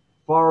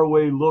far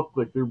away look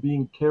like they're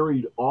being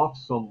carried off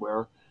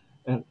somewhere.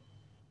 And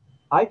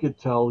I could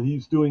tell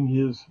he's doing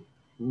his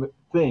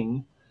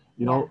thing,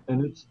 Yeah.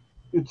 and it's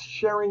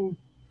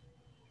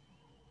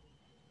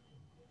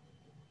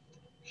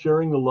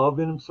sharing the love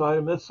inside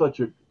him. That's such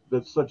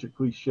a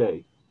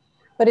cliche,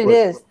 But it but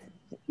is.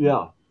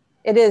 yeah,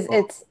 It is.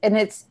 uh,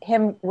 It's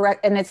him,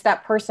 and it's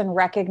that person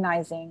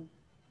recognizing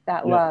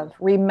that yeah, love,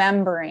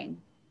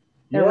 remembering.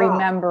 They're yeah,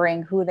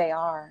 remembering who they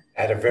are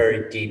At a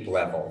very deep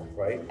level,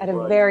 right? at a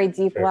right, very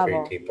deep Very, very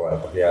level. deep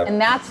level. Yeah.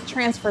 And that's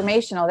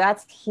transformational.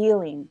 That's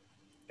healing.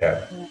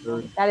 Yeah.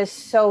 That is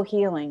so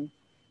healing.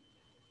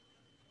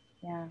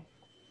 Yeah.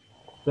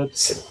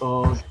 that's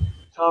S-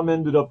 Tom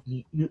ended up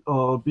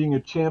being a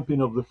champion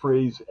of the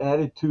phrase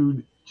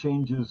 "attitude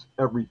changes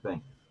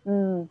everything."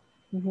 Mm.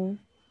 Mm-hmm.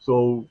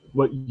 So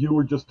what you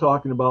were just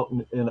talking about,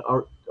 and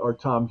our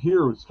Tom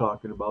here was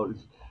talking about, is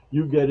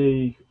you get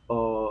a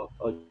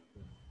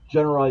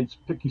generalized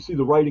pick. You see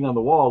the writing on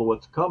the wall,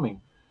 what's coming,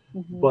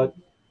 Mm-hmm. but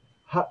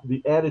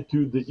the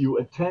attitude that you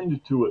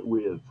attend to it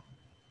with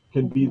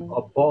can be Mm-hmm.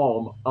 a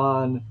balm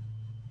on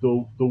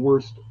the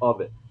worst of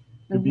it.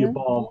 Could be a Mm-hmm.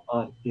 balm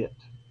on it.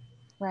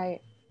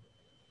 Right.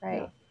 Yeah,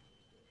 Right.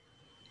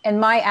 And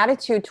my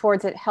attitude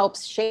towards it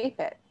helps shape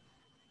it.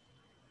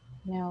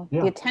 The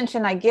yeah,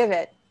 attention I give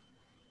it,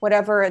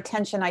 whatever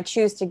attention I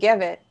choose to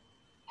give it,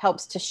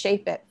 helps to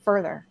shape it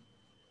further.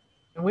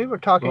 And we were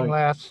talking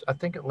right. I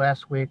think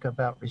last week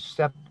about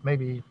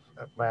maybe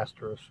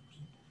last or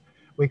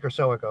week or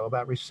so ago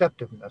about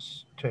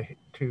receptiveness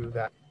to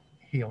that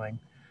healing.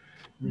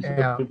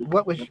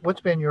 Receptivity. What's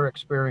been your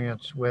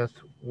experience with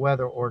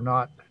whether or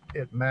not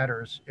it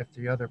matters if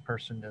the other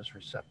person is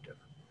receptive?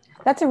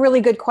 That's a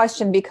really good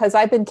question because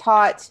I've been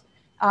taught.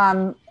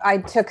 I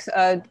took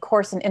a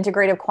course in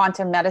integrative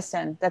quantum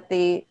medicine that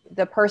the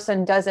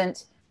person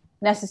doesn't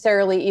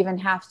necessarily even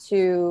have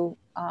to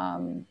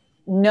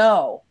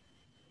know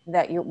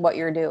that what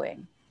you're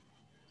doing.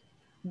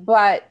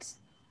 But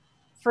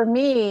for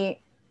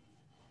me,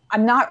 I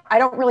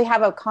don't really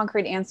have a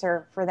concrete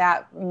answer for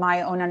that,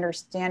 my own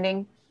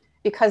understanding,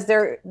 because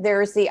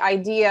there's the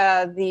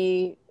idea,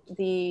 the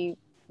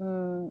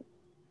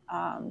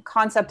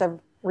concept of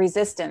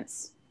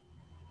resistance.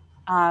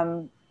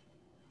 Um,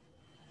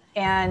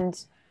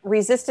 and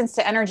resistance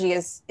to energy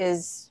is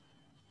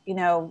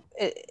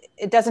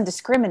it doesn't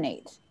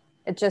discriminate.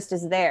 It just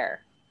is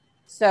there.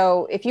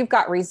 So if you've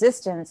got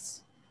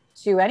resistance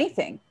to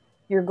anything,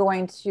 you're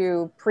going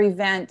to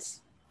prevent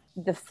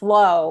the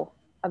flow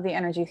of the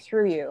energy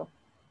through you,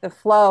 the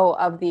flow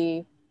of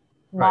the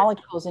Right.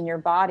 molecules in your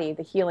body,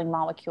 the healing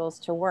molecules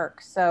to work.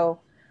 So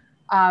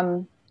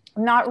I'm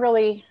not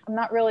really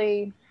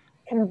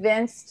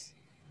convinced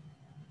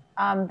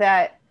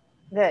that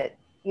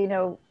you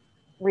know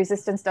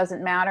resistance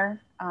doesn't matter.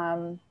 That's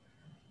something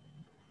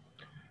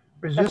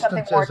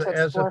Resistance more to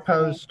as explore for me.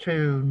 opposed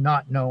to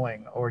not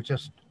knowing or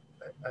just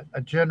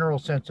a general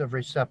sense of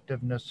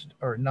receptiveness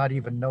or not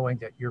even knowing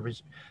that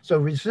so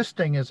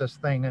resisting is a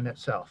thing in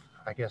itself,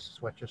 I guess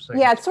is what you're saying.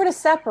 Yeah, it's sort of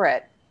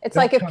separate. It's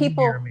like Don't come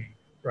near me.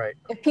 Right.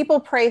 if people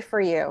pray for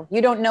you, you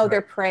don't know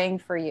they're Right. praying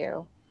for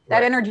you.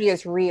 That Right. energy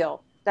is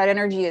real. That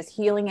energy is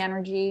healing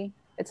energy.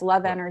 It's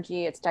love Right.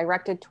 energy. It's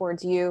directed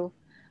towards you.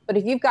 But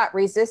if you've got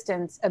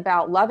resistance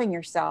about loving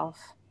yourself,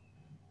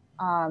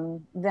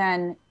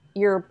 then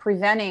you're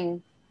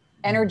preventing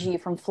energy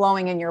from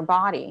flowing in your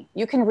body.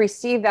 You can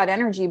receive that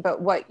energy,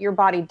 but what your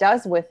body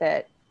does with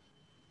it,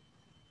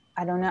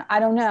 I don't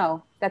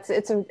know.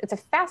 It's a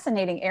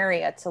fascinating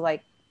area to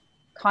like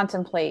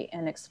contemplate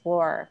and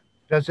explore.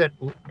 Does it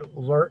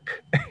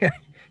lurk?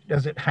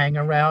 Does it hang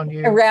around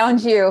you?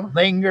 Around you.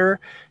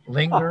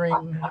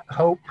 Lingering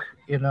hope,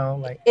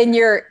 like in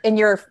your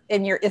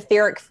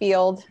etheric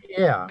field.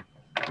 Yeah.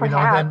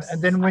 Perhaps.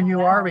 Then when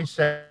you are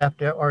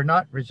receptive or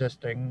not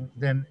resisting,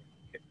 then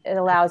it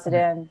allows it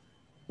in.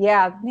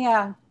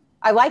 Yeah.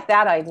 I like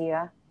that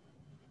idea.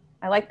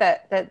 I like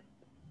that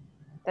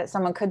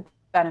someone could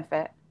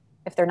benefit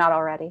if they're not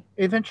already.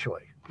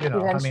 Eventually,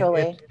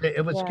 Eventually. I mean,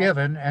 it was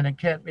given, and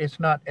it's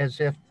not as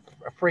if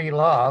free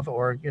love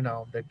or,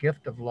 the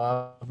gift of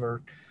love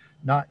or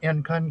not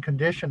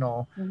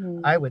unconditional.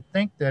 Mm-hmm. I would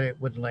think that it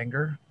would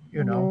linger,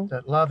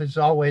 that love is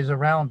always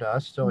around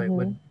us. So it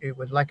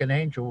would like an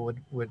angel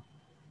would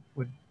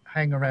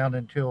hang around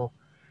until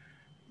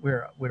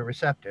we're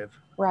receptive.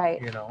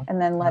 Right.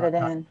 And then let it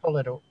in.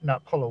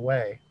 Not pull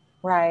away.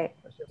 Right.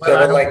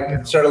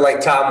 Sort of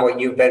like Tom, what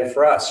you've been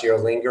for us. You're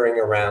lingering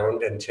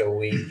around until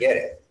we get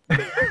it.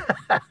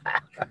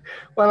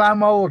 Well,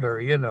 I'm older,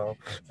 I'm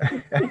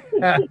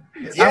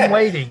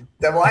waiting.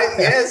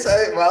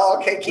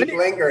 Okay, keep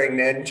lingering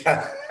then.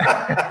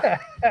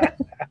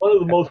 One of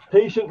the most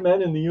patient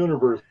men in the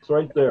universe,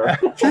 right there.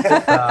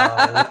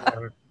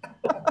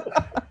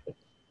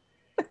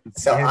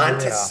 So on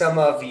to some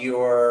of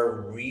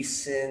your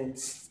recent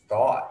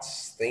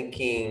thoughts,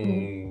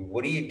 thinking,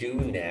 what do you do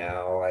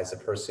now as a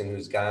person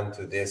who's gone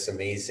through this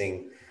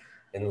amazing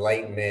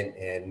enlightenment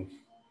and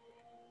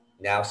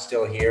now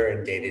still here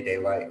in day-to-day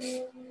life?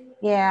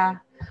 Yeah.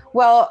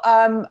 Well,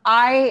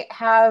 I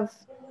have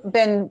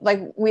been,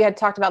 like we had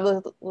talked about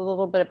a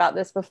little bit about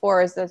this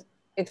before, is this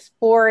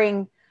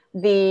exploring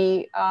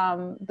the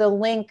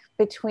link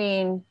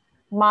between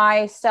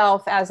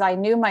myself as I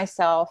knew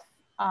myself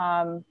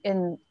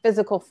in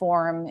physical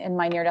form in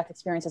my near-death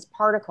experience as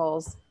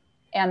particles,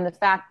 and the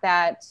fact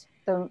that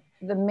the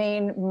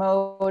main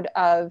mode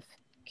of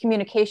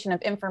communication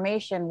of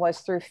information was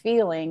through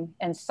feeling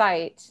and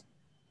sight,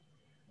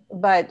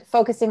 but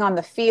focusing on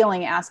the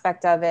feeling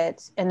aspect of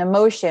it and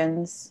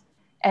emotions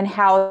and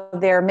how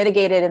they're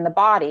mitigated in the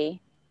body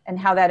and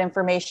how that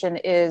information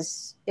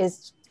is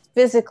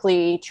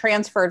physically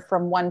transferred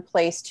from one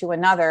place to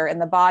another in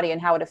the body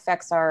and how it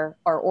affects our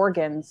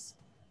organs,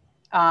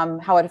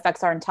 how it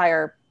affects our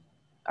entire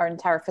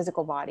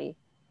physical body.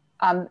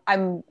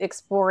 I'm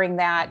exploring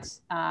that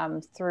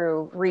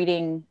through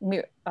reading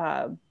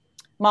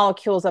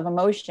Molecules of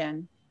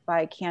Emotion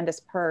by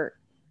Candace Pert,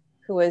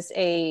 who is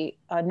a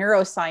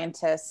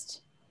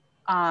neuroscientist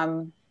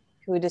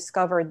who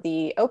discovered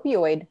the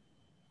opioid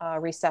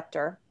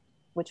receptor,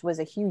 which was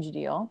a huge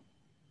deal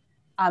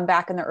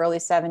back in the early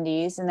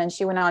 70s. And then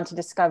she went on to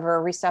discover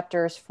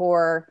receptors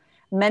for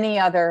many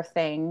other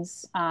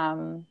things,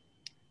 dopamine,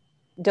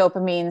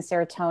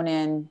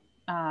 serotonin,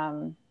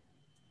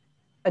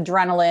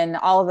 adrenaline,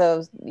 all of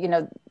those,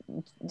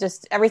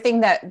 just everything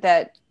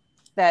that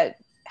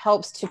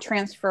helps to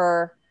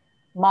transfer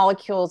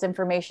molecules,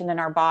 information in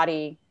our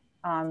body.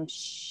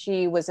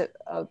 She was a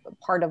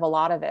part of a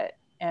lot of it.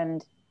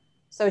 And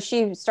so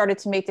she started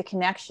to make the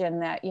connection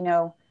that,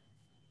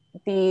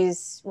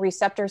 these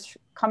receptors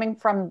coming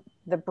from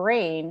the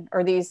brain,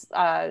 or these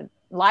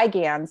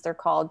ligands, they're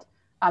called,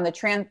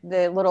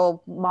 the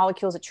little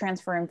molecules that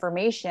transfer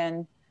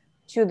information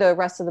to the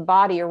rest of the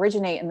body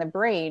originate in the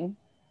brain.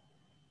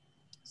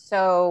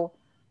 So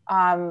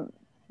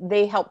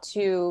they help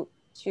to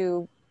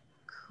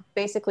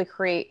basically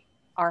create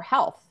our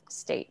health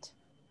state.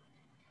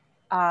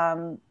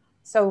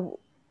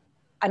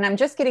 And I'm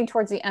just getting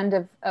towards the end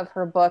of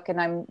her book,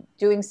 and I'm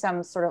doing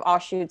some sort of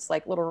offshoots,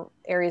 like little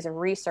areas of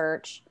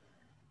research,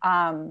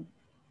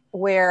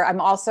 where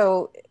I'm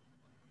also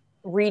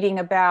reading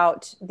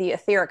about the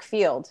etheric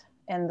field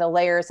and the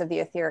layers of the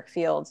etheric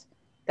field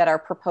that are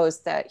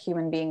proposed that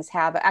human beings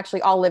have,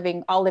 actually all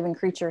living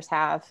creatures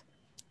have,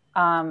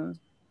 and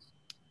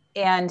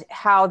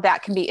how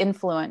that can be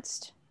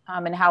influenced,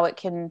 and how it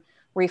can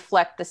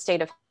reflect the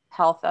state of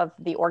health of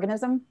the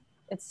organism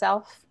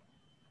itself.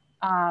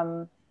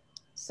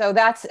 So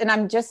and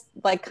I'm just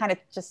like kind of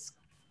just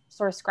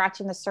sort of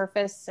scratching the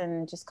surface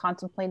and just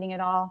contemplating it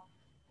all.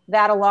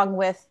 That, along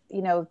with,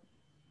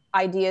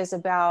 ideas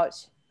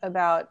about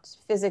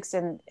physics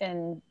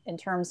in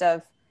terms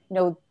of,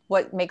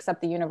 what makes up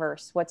the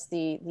universe, what's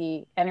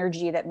the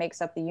energy that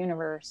makes up the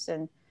universe.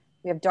 And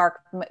we have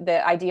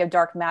the idea of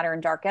dark matter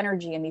and dark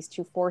energy, and these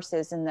two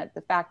forces, and that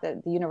the fact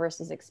that the universe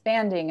is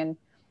expanding. And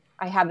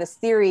I have this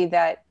theory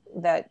that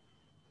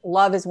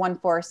love is one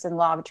force and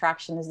law of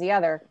attraction is the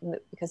other,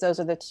 because those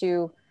are the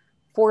two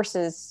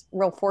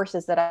real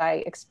forces that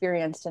I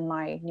experienced in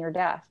my near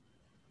death.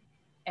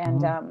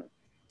 And,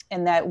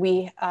 and that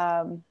we,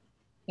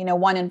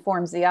 one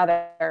informs the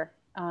other.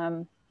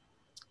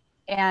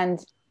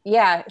 And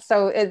yeah,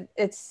 so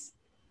it's,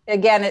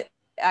 again,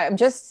 I'm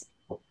just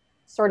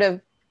sort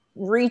of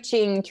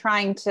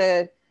trying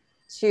to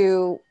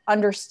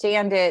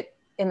understand it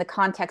in the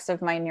context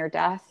of my near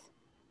death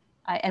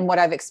and what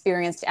I've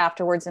experienced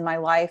afterwards in my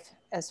life,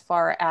 as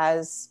far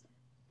as,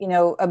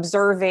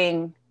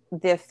 observing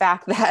the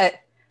fact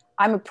that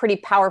I'm a pretty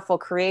powerful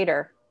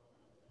creator.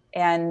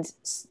 And,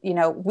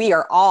 we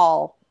are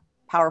all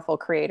powerful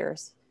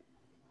creators.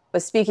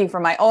 But speaking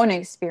from my own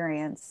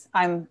experience,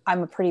 I'm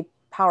a pretty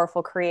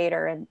powerful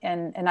creator,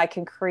 and I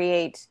can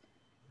create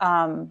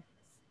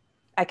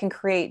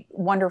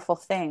wonderful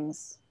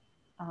things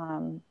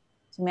to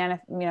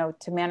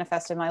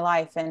manifest in my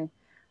life.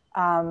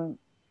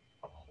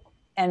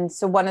 And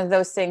so one of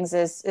those things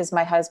is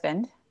my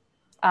husband.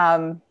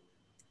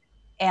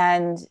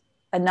 And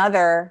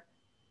another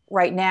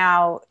right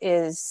now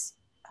is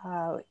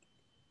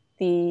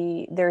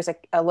there's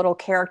a little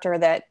character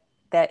that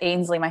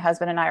Ainsley, my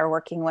husband, and I are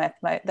working with,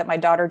 that my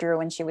daughter drew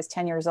when she was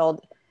 10 years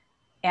old.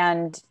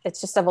 And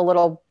it's just of a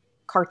little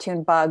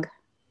cartoon bug.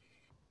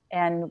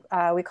 And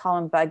we call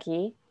him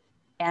Buggy.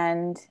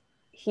 And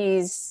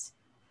he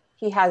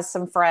has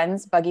some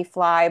friends, Buggy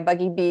Fly,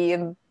 Buggy Bee,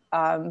 and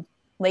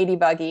Lady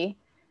Buggy.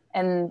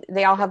 And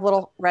they all have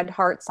little red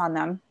hearts on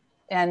them.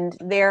 And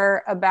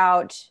they're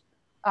about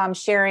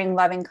sharing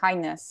loving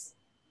kindness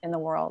in the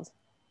world.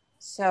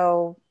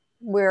 So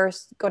we're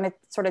going to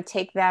sort of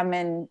take them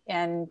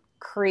and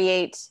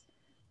create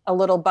a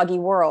little buggy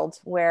world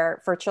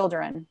for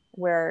children,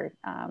 where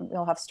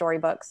we'll have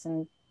storybooks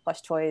and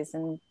plush toys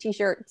and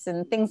T-shirts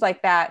and things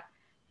like that,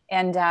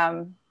 and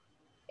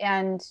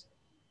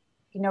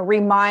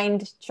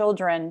remind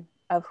children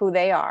of who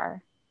they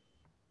are,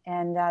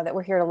 and that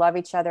we're here to love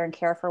each other and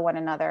care for one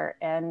another,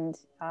 and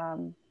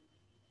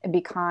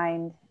be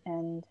kind,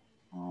 and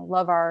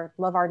love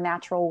our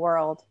natural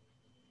world.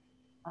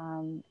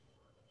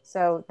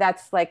 So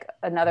that's like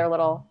another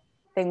little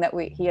thing that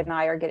he and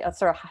I are getting, a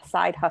sort of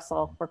side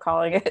hustle, we're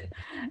calling it.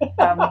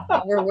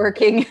 We're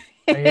working.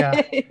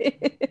 Yeah.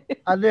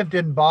 I lived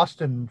in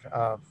Boston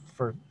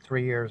for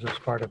 3 years as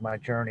part of my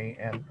journey,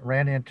 and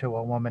ran into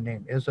a woman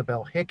named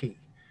Isabel Hickey,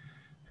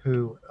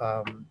 who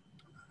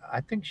I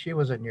think she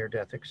was a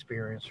near-death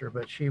experiencer,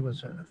 but she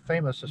was a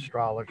famous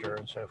astrologer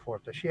and so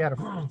forth. But she had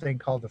a thing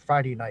called the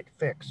Friday Night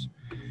Fix,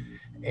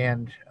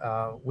 and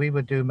we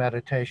would do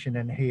meditation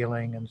and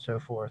healing and so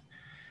forth.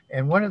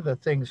 And one of the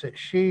things that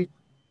she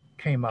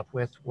came up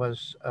with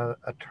was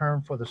a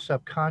term for the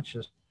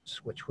subconscious,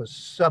 which was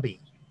subby.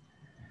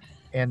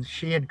 And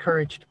she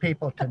encouraged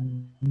people to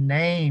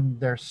name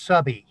their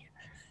subby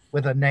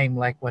with a name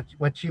like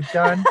what you've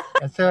done.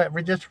 And so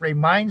it just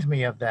reminds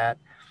me of that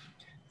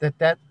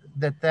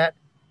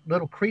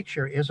little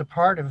creature is a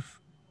part of,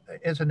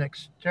 is an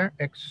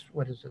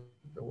what is it,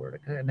 the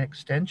word, an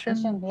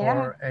extension, yeah.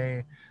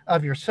 or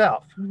of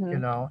yourself,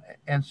 Mm-hmm.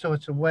 And so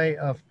it's a way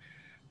of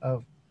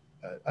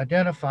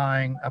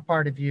identifying a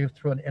part of you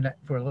through a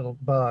little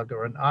bug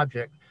or an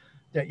object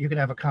that you can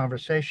have a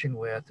conversation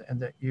with, and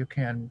that you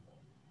can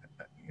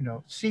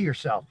see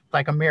yourself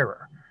like a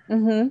mirror.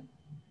 Mm-hmm.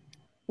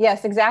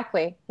 Yes,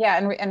 exactly. Yeah,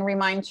 and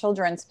remind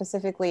children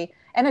specifically,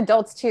 and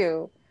adults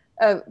too,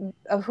 of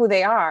who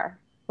they are,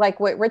 like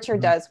what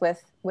Richard does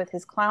with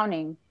his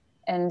clowning,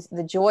 and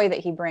the joy that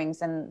he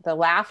brings, and the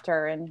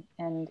laughter, and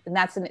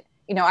that's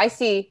I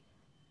see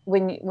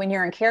when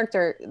you're in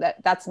character,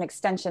 that's an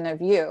extension of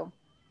you,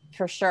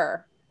 for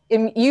sure.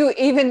 You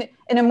even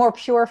in a more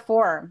pure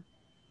form.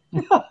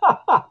 without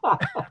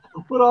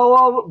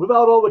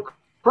all the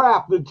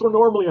crap that's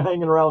normally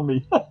hanging around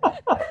me.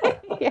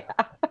 Yeah.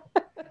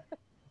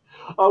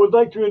 I would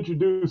like to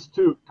introduce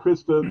to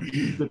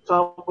Krista that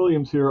Tom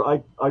Williams here,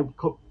 I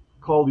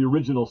call the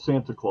original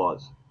Santa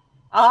Claus.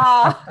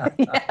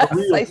 Yes,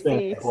 real I Santa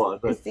see. Claus.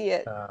 I see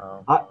it.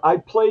 I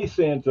play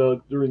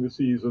Santa during the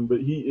season,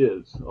 but he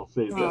is. I'll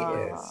say He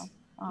that. is.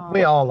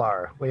 We all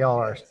are. We all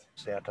are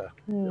Santa.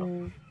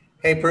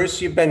 Hey,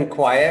 Bruce, you've been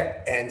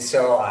quiet. And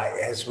so,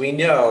 as we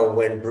know,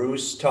 when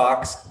Bruce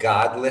talks,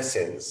 God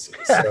listens.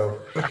 So.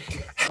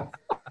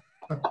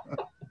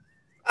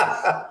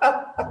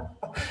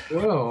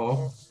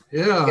 Well,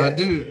 yeah, I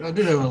do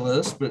have a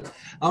list, but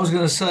I was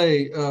going to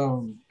say,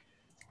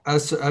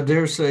 I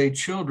dare say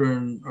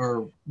children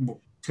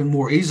can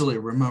more easily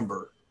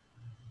remember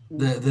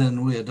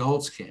than we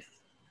adults can.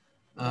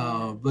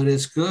 But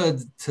it's good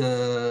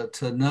to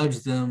nudge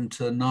them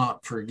to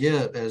not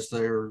forget as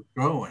they're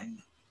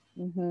growing,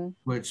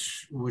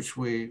 which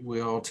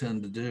we all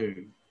tend to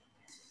do.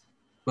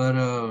 But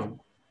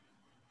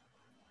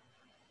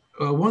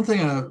one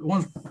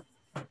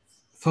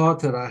thought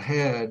that I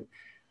had,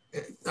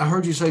 I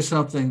heard you say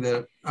something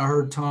that I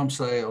heard Tom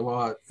say a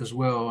lot as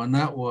well, and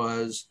that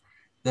was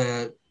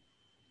that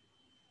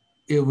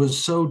it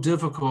was so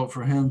difficult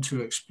for him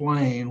to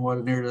explain what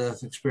a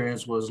near-death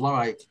experience was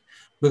like,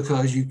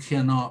 because you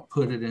cannot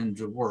put it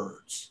into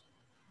words.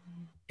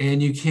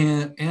 And you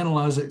can't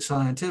analyze it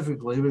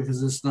scientifically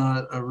because it's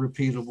not a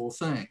repeatable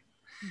thing.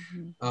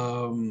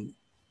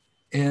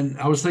 And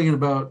I was thinking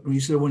about when you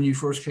said when you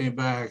first came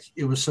back,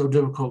 it was so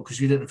difficult because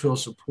you didn't feel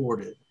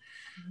supported.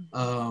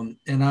 And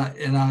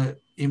I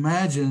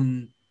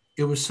imagine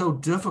it was so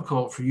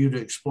difficult for you to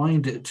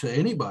explain it to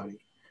anybody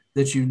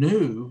that you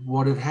knew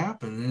what had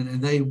happened,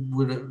 and they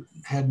would have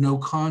had no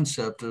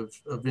concept of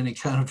any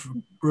kind of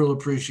real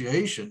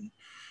appreciation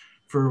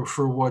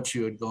for what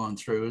you had gone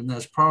through. And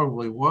that's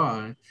probably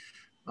why.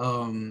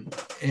 And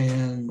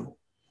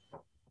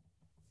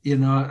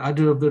I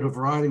do a bit of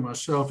writing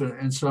myself,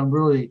 and so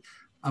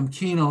I'm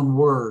keen on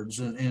words,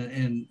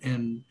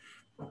 and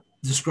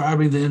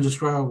describing the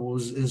indescribable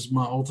is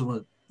my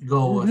ultimate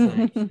goal, I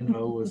think,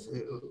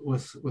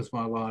 with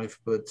my life.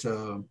 But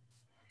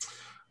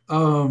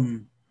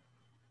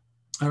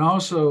and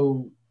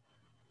also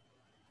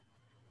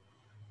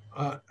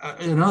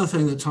another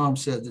thing that Tom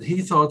said, that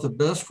he thought the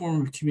best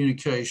form of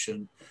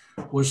communication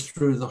was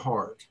through the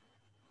heart.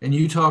 And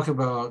you talk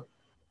about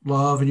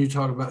love, and you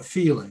talk about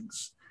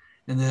feelings,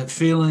 and that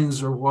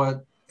feelings are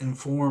what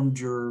informed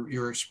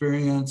your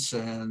experience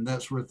and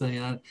that sort of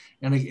thing.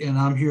 And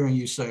I'm hearing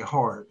you say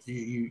heart.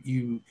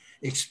 You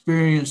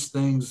experience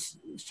things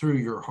through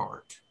your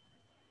heart.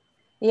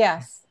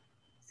 Yes.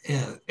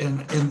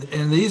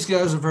 And these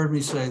guys have heard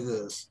me say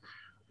this.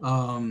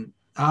 I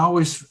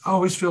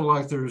always feel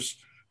like there's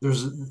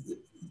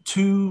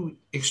two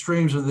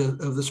extremes of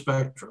the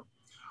spectrum.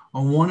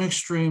 On one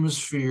extreme is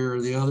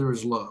fear, the other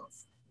is love.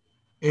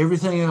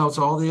 Everything else,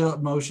 all the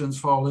emotions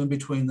fall in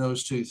between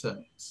those two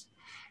things.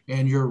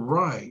 And you're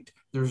right.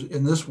 There's,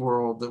 in this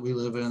world that we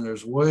live in,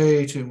 there's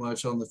way too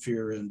much on the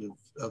fear end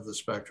of the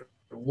spectrum,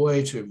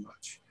 way too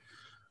much.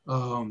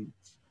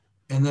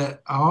 And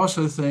that I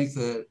also think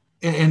that,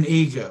 and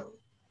ego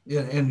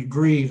and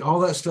greed, all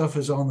that stuff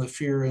is on the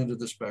fear end of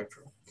the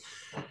spectrum.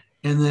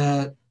 And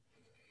that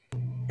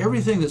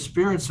everything that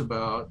Spirit's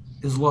about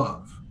is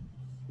love.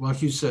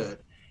 Like you said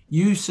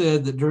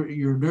that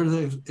your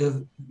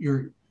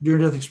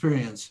near-death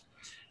experience,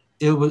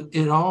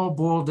 it all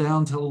boiled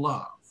down to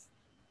love.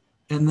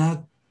 And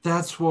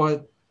that's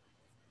what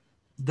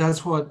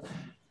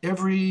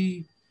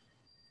every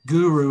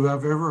guru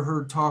I've ever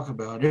heard talk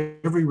about,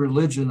 every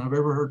religion I've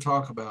ever heard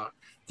talk about,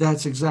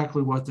 that's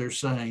exactly what they're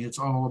saying. It's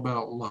all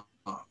about love.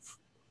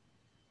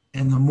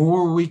 And the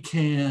more we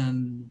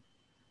can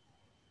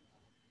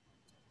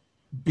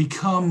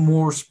become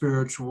more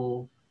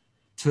spiritual,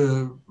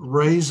 to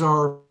raise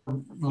our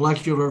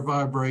molecular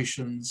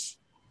vibrations,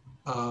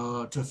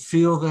 to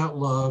feel that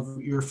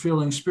love, you're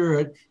feeling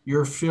spirit,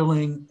 you're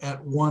feeling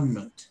at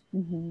one-ment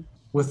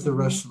with the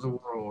rest of the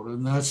world.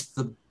 And that's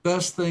the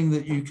best thing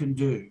that you can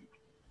do,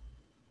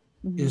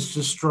 is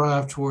to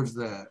strive towards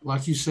that.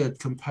 Like you said,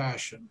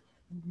 compassion.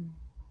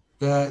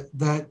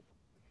 That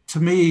to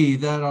me,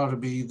 that ought to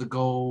be the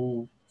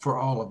goal for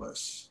all of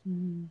us,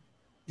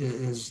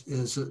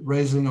 is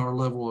raising our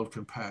level of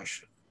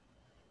compassion.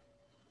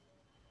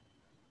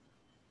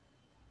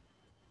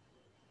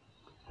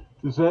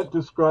 Does that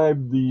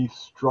describe the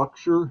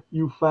structure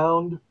you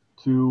found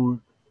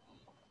to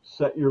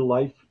set your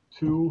life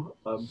to?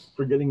 I'm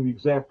forgetting the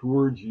exact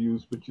words you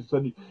used, but you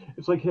said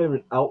it's like having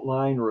an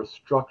outline or a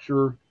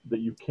structure that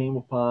you came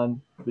upon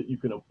that you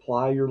can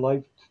apply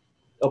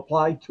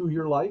to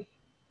your life.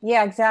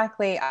 Yeah,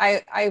 exactly.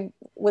 I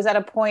was at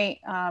a point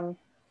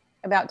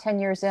about 10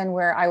 years in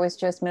where I was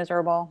just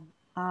miserable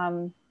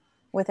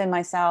within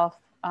myself,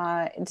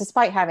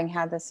 despite having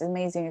had this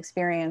amazing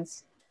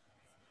experience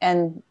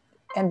and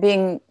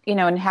being,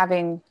 and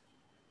having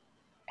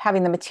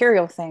the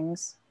material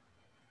things.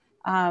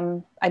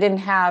 I didn't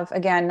have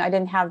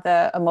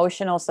the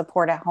emotional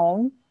support at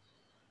home,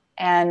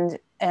 and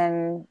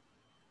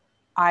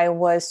I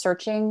was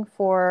searching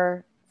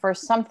for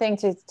something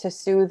to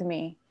soothe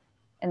me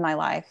in my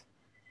life.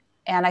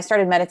 And I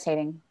started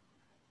meditating.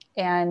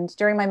 And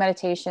during my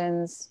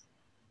meditations,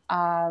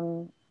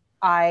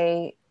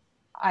 I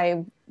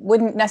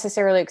wouldn't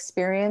necessarily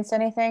experience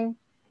anything,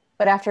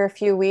 but after a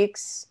few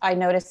weeks, I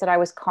noticed that I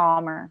was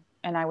calmer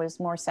and I was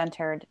more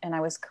centered and I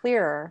was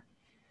clearer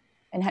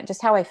and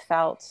just how I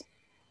felt.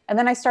 And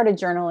then I started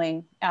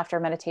journaling after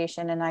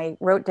meditation, and I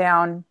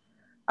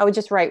would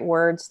just write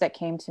words that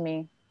came to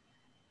me.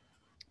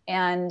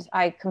 And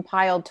I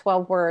compiled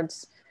 12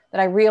 words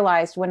that I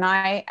realized when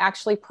I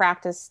actually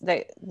practiced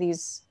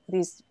these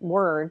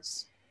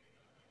words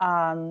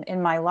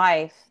in my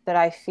life, that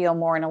I feel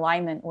more in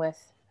alignment with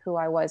who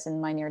I was in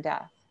my near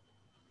death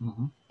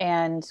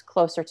and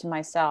closer to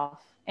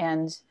myself.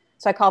 And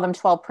so I call them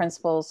 12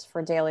 principles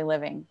for daily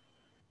living.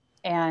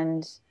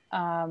 And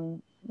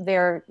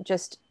they're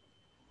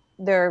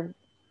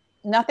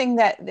not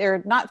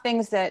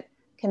things that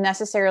can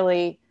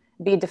necessarily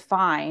be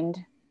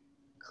defined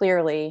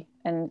clearly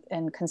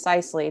and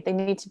concisely. They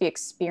need to be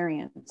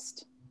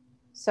experienced.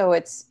 So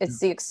it's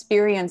the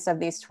experience of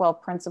these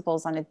 12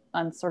 principles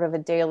on sort of a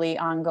daily,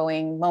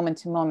 ongoing, moment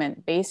to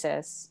moment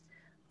basis,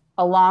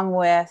 along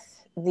with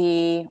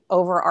the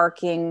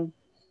overarching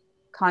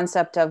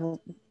concept of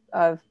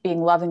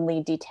being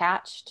lovingly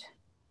detached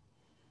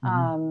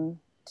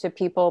to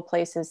people,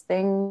 places,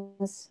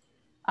 things,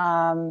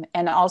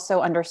 and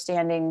also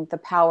understanding the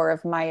power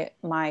of my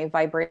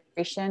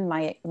vibration,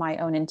 my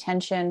own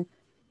intention,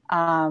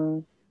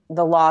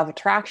 the law of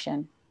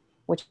attraction,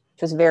 which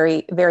was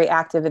very, very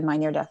active in my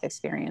near-death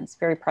experience,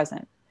 very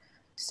present.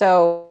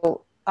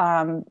 So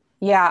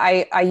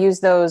Yeah, I use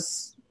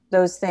those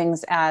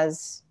things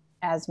as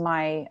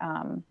my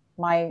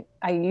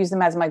I use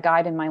them as my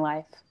guide in my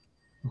life.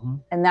 Mm-hmm.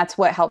 And that's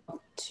what helped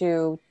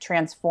to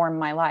transform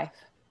my life.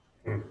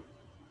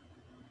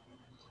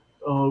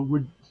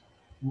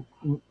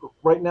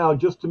 Right now,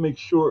 just to make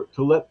sure,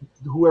 to let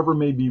whoever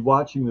may be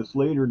watching this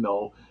later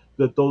know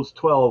that those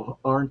 12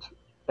 aren't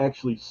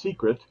actually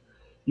secret.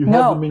 You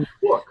have them in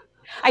your book.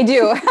 I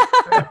do.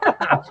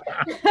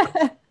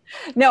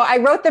 No, I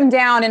wrote them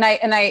down, and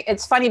I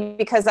it's funny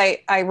because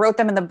I wrote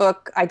them in the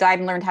book, I Died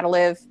and Learned How to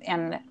Live.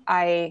 And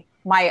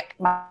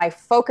my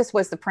focus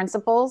was the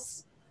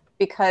principles,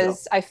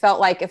 because I felt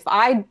like if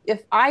I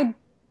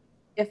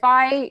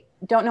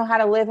don't know how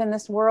to live in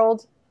this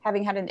world,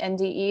 having had an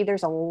NDE,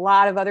 there's a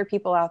lot of other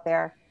people out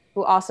there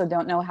who also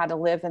don't know how to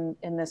live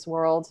in this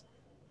world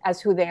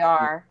as who they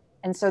are.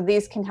 And so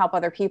these can help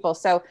other people.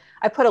 So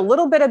I put a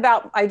little bit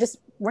I just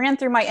ran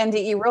through my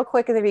NDE real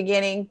quick at the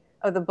beginning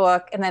of the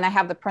book. And then I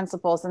have the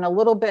principles and a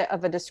little bit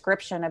of a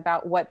description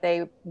about what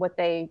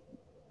they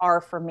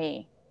are for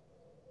me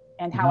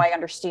and how I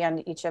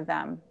understand each of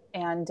them.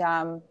 And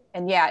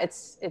yeah,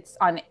 it's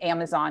on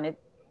Amazon.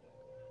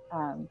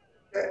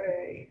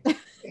 Hey. Good.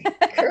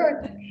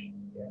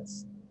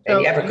 Yes.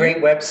 And you have a great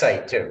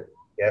website too.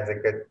 You have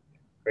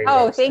great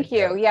website. Thank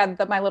you. Yeah,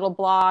 my little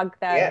blog.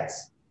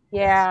 Yes.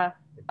 Yeah.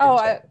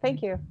 Oh,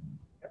 thank you.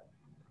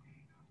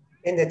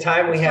 In the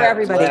time we have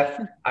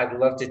left, I'd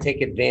love to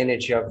take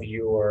advantage of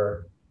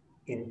your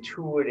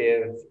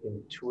intuition,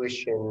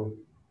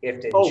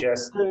 if to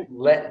just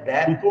let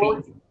that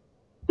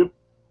be.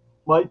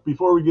 Mike,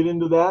 before we get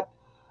into that,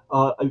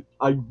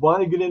 I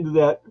want to get into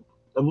that.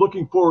 I'm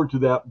looking forward to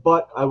that,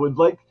 but I would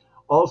like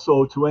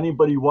also, to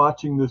anybody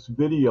watching this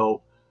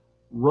video,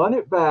 run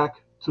it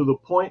back to the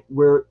point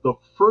where the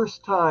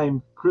first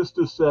time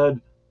Krista said,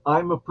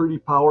 "I'm a pretty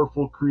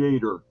powerful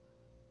creator,"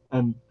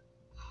 and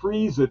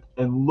freeze it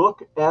and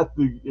look at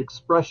the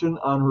expression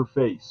on her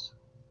face.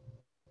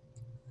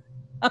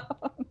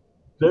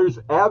 There's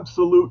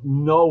absolute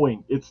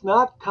knowing. It's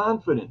not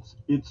confidence,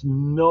 it's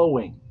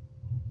knowing,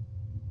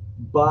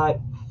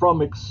 but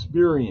from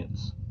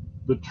experience,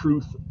 the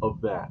truth of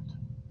that.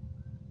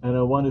 And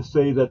I want to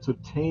say that's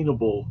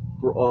attainable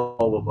for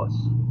all of us.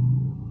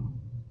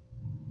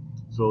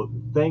 So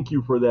thank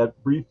you for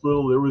that brief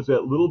there was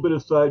that little bit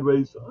of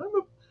sideways.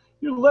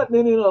 You're letting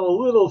it in on a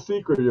little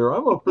secret here.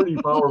 I'm a pretty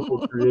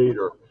powerful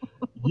creator.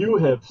 You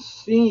have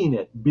seen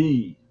it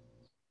be.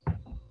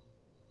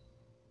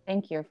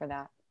 Thank you for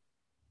that.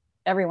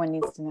 Everyone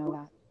needs to know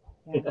that.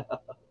 Yeah.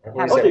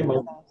 Okay,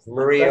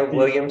 Maria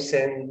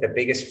Williamson, the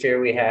biggest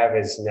fear we have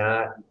is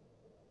not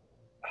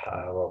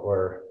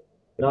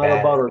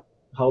about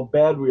how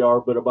bad we are,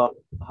 but about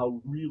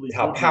how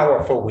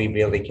powerful we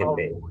really can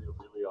be.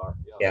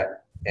 Yeah.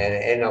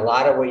 And a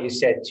lot of what you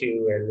said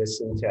too, and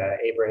listen to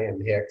Abraham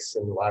Hicks,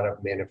 and a lot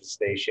of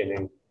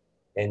manifestation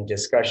and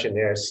discussion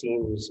there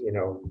seems,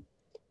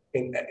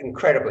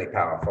 incredibly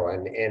powerful.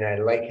 And I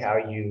like how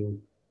you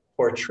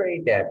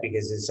portrayed that,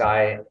 because as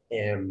I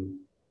am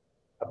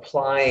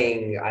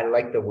applying, I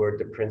like the word,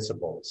 the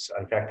principles.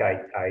 In fact,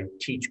 I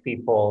teach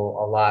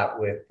people a lot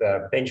with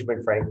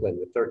Benjamin Franklin,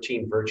 the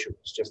 13 virtues,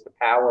 just the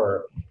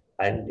power.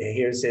 And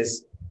here's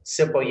this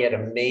simple yet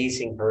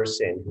amazing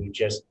person who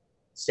just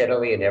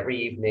steadily and every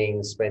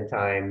evening spent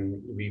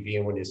time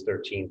reviewing his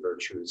 13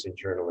 virtues and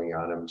journaling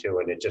on them too.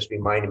 And it just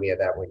reminded me of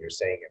that when you're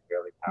saying it,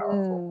 really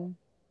powerful.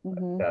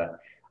 Mm-hmm. But,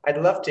 I'd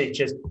love to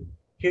just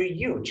hear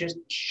you just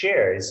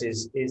share.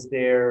 Is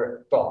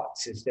there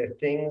thoughts? Is there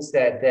things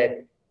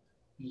that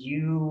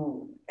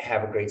you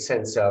have a great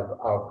sense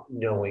of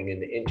knowing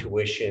and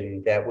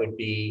intuition that would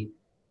be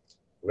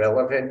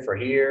relevant for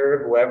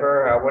here,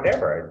 whoever,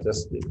 whatever? I'd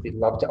just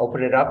love to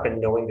open it up, and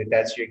knowing that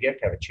that's your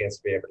gift, have a chance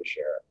to be able to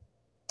share it.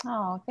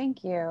 Oh,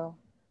 thank you.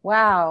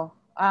 Wow.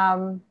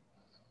 I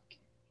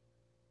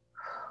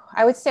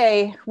would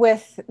say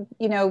with,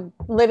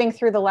 living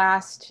through the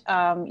last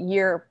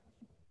year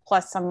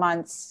plus some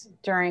months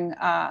during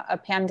a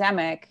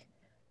pandemic,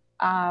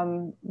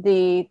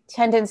 the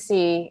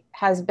tendency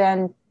has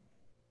been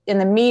in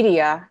the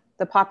media,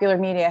 the popular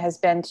media has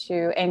been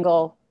to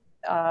angle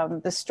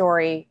the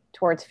story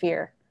towards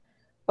fear.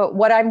 But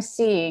what I'm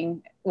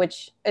seeing,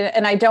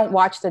 and I don't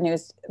watch the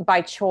news by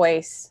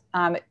choice,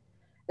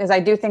 because I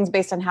do things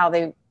based on how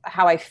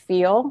I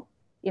feel,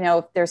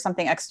 if there's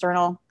something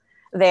external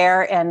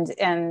there, and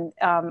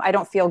I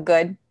don't feel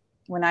good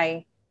when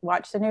I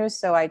watch the news,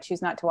 so I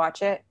choose not to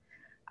watch it.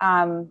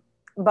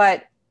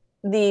 But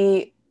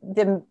the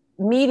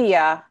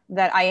media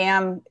that I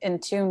am in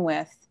tune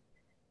with,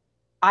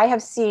 I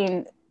have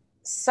seen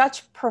so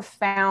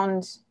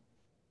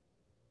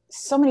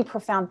many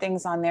profound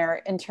things on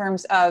there in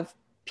terms of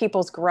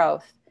people's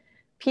growth.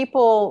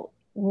 People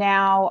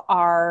now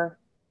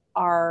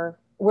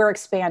we're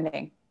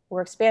expanding.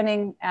 We're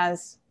expanding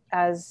as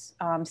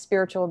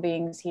spiritual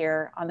beings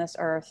here on this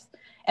earth,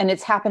 and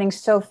it's happening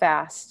so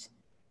fast.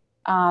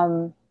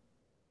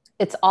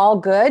 It's all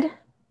good.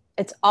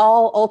 It's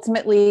all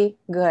ultimately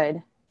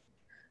good.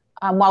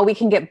 while we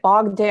can get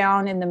bogged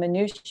down in the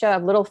minutia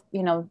of little,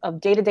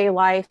 of day-to-day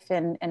life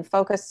and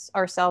focus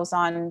ourselves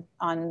on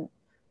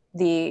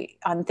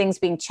things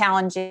being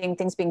challenging,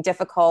 things being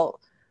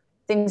difficult,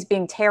 things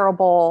being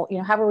terrible,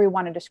 however we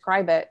want to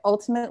describe it,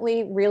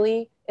 ultimately,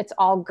 really, it's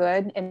all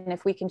good. And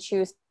if we can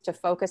choose to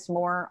focus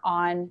more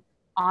on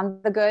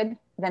the good,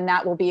 then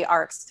that will be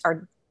our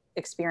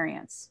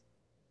experience.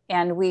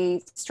 And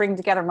we string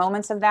together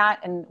moments of that,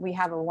 and we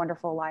have a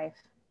wonderful life.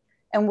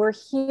 And we're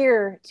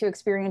here to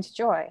experience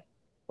joy.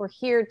 We're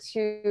here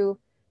to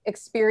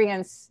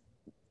experience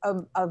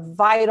a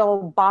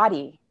vital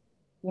body,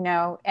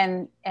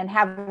 and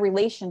have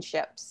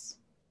relationships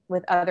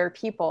with other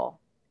people,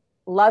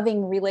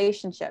 loving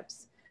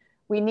relationships.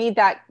 We need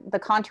the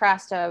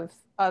contrast of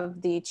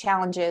the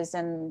challenges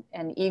and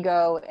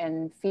ego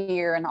and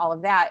fear and all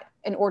of that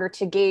in order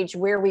to gauge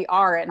where we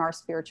are in our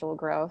spiritual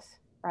growth,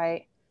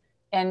 right?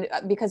 And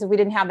because if we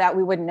didn't have that,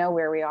 we wouldn't know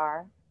where we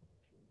are.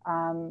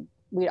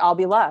 We'd all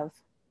be love.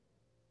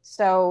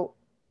 So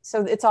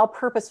it's all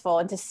purposeful,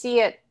 and to see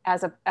it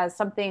as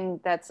something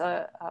that's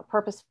a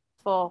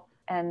purposeful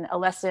and a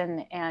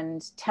lesson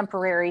and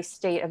temporary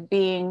state of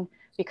being,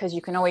 because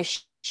you can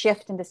always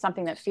shift into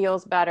something that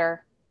feels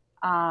better,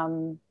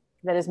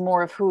 that is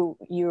more of who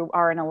you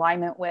are in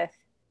alignment with.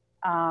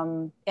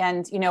 And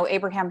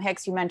Abraham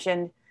Hicks, you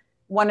mentioned,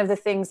 one of the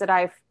things that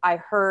I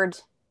heard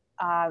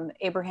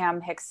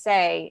Abraham Hicks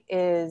say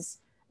is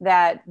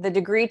that the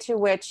degree to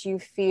which you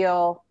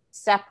feel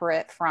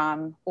separate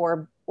from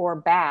or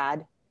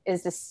bad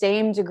is the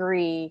same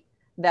degree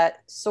that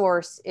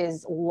source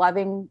is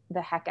loving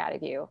the heck out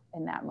of you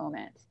in that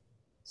moment.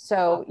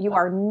 So you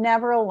are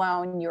never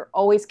alone. You're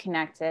always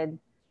connected,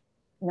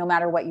 no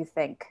matter what you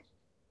think,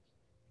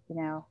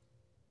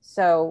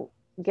 So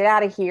get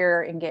out of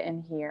here and get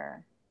in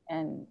here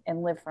and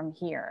live from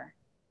here.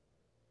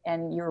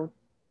 And your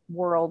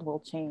world will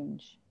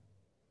change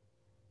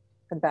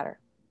for the better.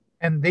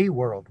 And the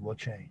world will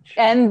change.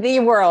 And the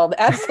world,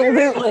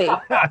 absolutely.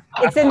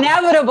 It's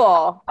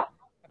inevitable.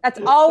 That's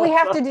all we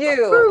have to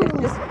do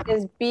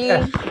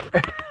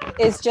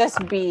is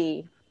just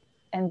be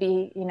and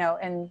be,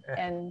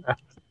 and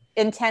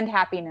intend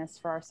happiness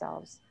for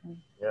ourselves.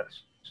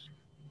 Yes.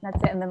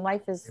 That's it. And then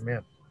life is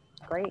Amen.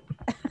 Great.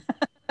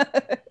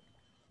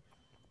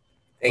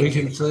 We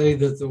can say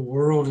that the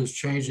world is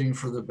changing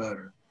for the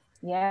better.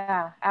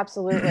 Yeah,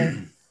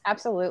 absolutely.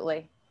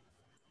 Absolutely.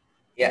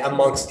 Yeah,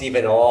 amongst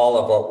even all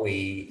of what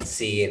we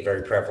see and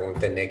very prevalent,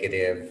 the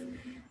negative,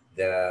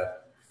 the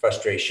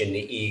frustration,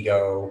 the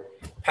ego,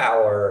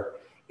 power,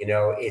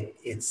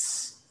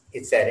 it's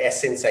that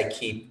essence I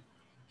keep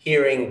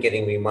hearing,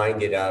 getting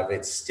reminded of.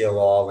 It's still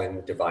all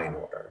in divine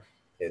order.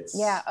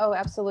 Yeah. Oh,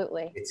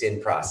 absolutely. It's in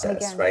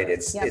process, again, right?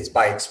 It's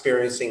by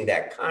experiencing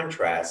that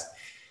contrast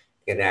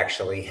can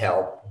actually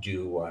help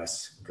do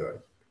us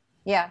good.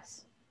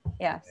 Yes.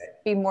 Yes.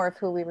 Be more of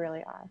who we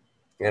really are.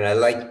 And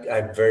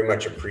I very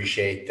much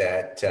appreciate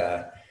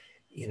that,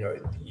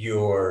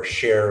 you're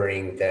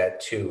sharing that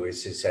too.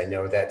 Is I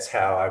know that's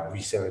how I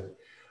recently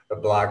a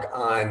blog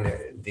on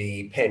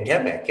the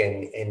pandemic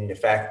and the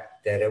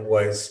fact that it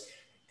was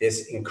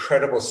this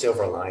incredible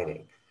silver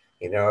lining.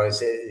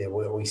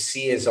 What we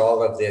see as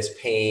all of this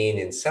pain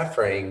and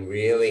suffering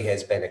really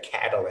has been a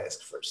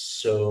catalyst for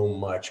so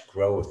much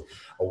growth,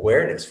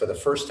 awareness. For the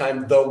first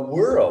time, the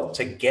world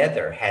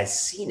together has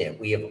seen it.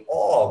 We have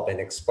all been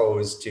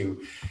exposed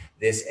to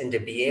this, and to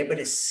be able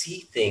to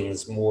see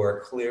things more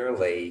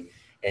clearly,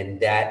 and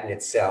that in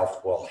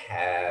itself will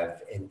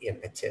have an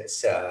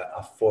impetus,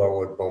 a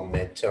forward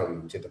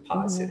momentum to the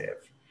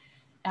positive.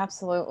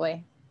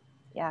 Absolutely.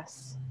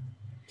 Yes.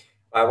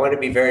 I want to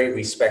be very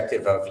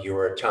respectful of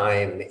your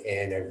time,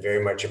 and I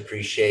very much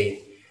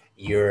appreciate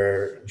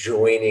your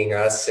joining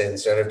us and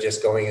sort of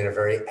just going in a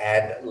very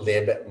ad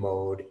lib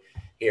mode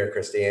here,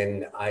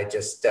 Christine. I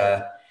just,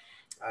 I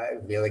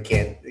really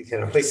can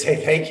only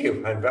say thank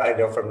you. I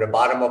know from the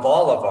bottom of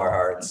all of our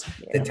hearts,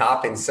 the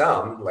top in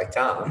some, like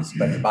Tom's,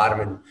 but the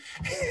bottom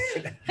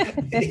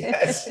in,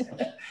 yes.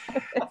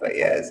 But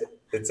yes,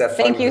 it's a fun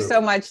Thank you group. so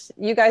much.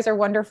 You guys are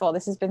wonderful.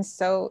 This has been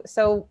this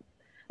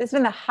has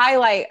been the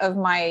highlight of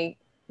my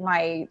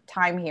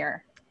time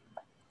here.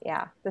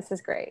 Yeah, this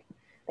is great.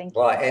 Thank you.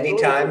 Well,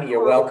 anytime,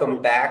 you're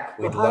welcome back.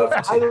 We'd love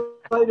to.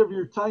 Highlight of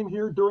your time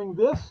here during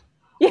this,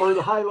 or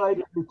the highlight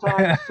of your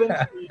time since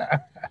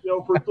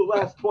for the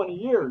last 20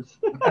 years.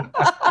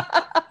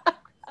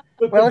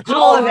 Well, it's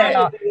all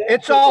now.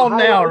 It's all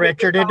now,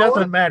 Richard. It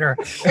doesn't matter.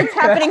 It's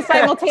happening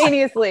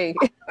simultaneously.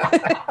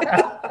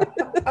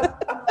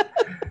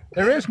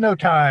 There is no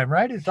time,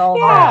 right? It's all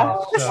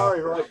now. So.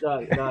 Sorry, right,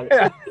 got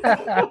it.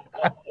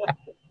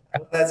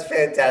 That's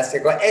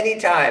fantastic. Well,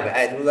 anytime,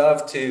 I'd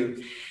love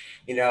to,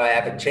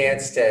 have a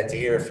chance to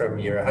hear from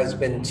your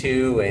husband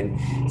too. And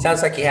it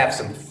sounds like you have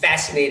some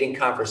fascinating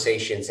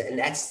conversations. And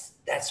that's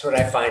what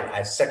I find I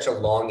have such a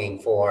longing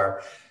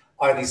for,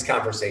 are these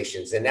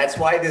conversations. And that's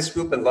why this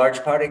group in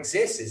large part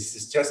exists,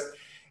 is just,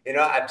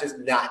 I'm just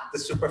not the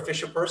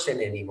superficial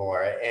person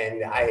anymore.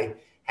 And I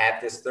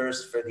have this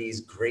thirst for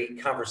these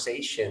great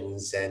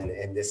conversations.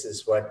 And this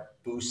is what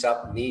boosts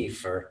up me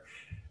for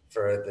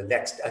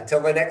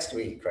until the next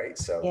week, right?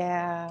 So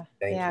yeah,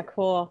 thank you.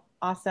 Cool.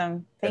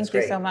 Awesome. That's Thank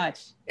you great. so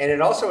much. And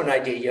then also an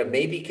idea, you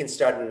maybe can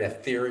start an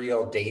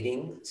ethereal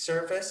dating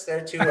service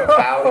there too, of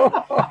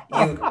how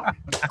you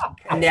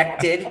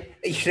connected,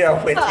 with your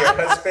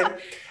husband.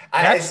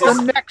 That's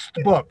the next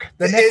book.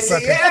 The next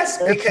book. Yes,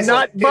 it's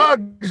not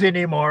bugs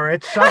anymore.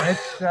 It's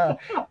that's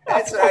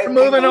right.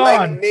 Moving People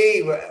on. Like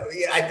me,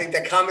 I think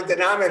the common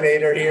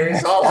denominator here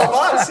is all of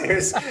us.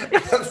 Here's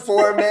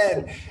 4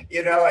 men,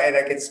 and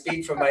I can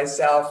speak for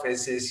myself.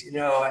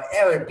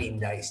 It would be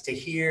nice to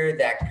hear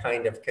that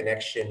kind of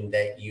connection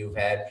that you've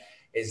had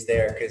is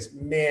there, because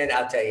man,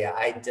 I'll tell you,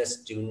 I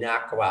just do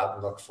not go out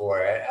and look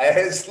for it.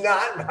 It's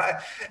not my,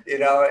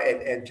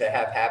 and to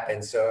have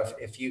happen. So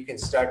if you can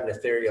start an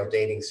ethereal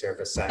dating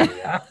service, sign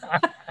me up.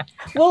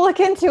 We'll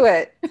look into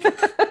it.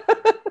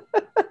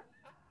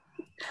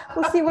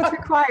 We'll see what's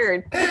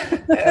required.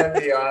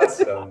 That'd be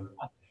awesome.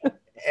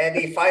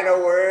 Any final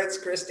words,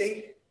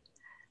 Christy?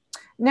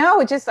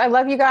 No, just I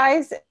love you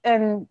guys,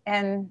 and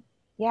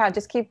yeah,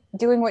 just keep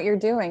doing what you're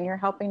doing. You're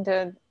helping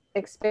to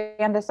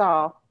expand us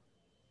all.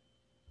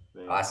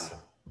 Awesome.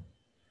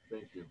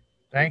 Thank you.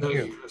 Thank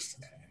you.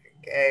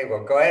 Okay,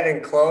 well, go ahead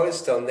and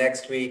close till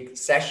next week's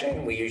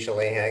session. We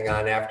usually hang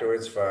on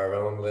afterwards for our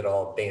own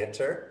little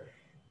banter.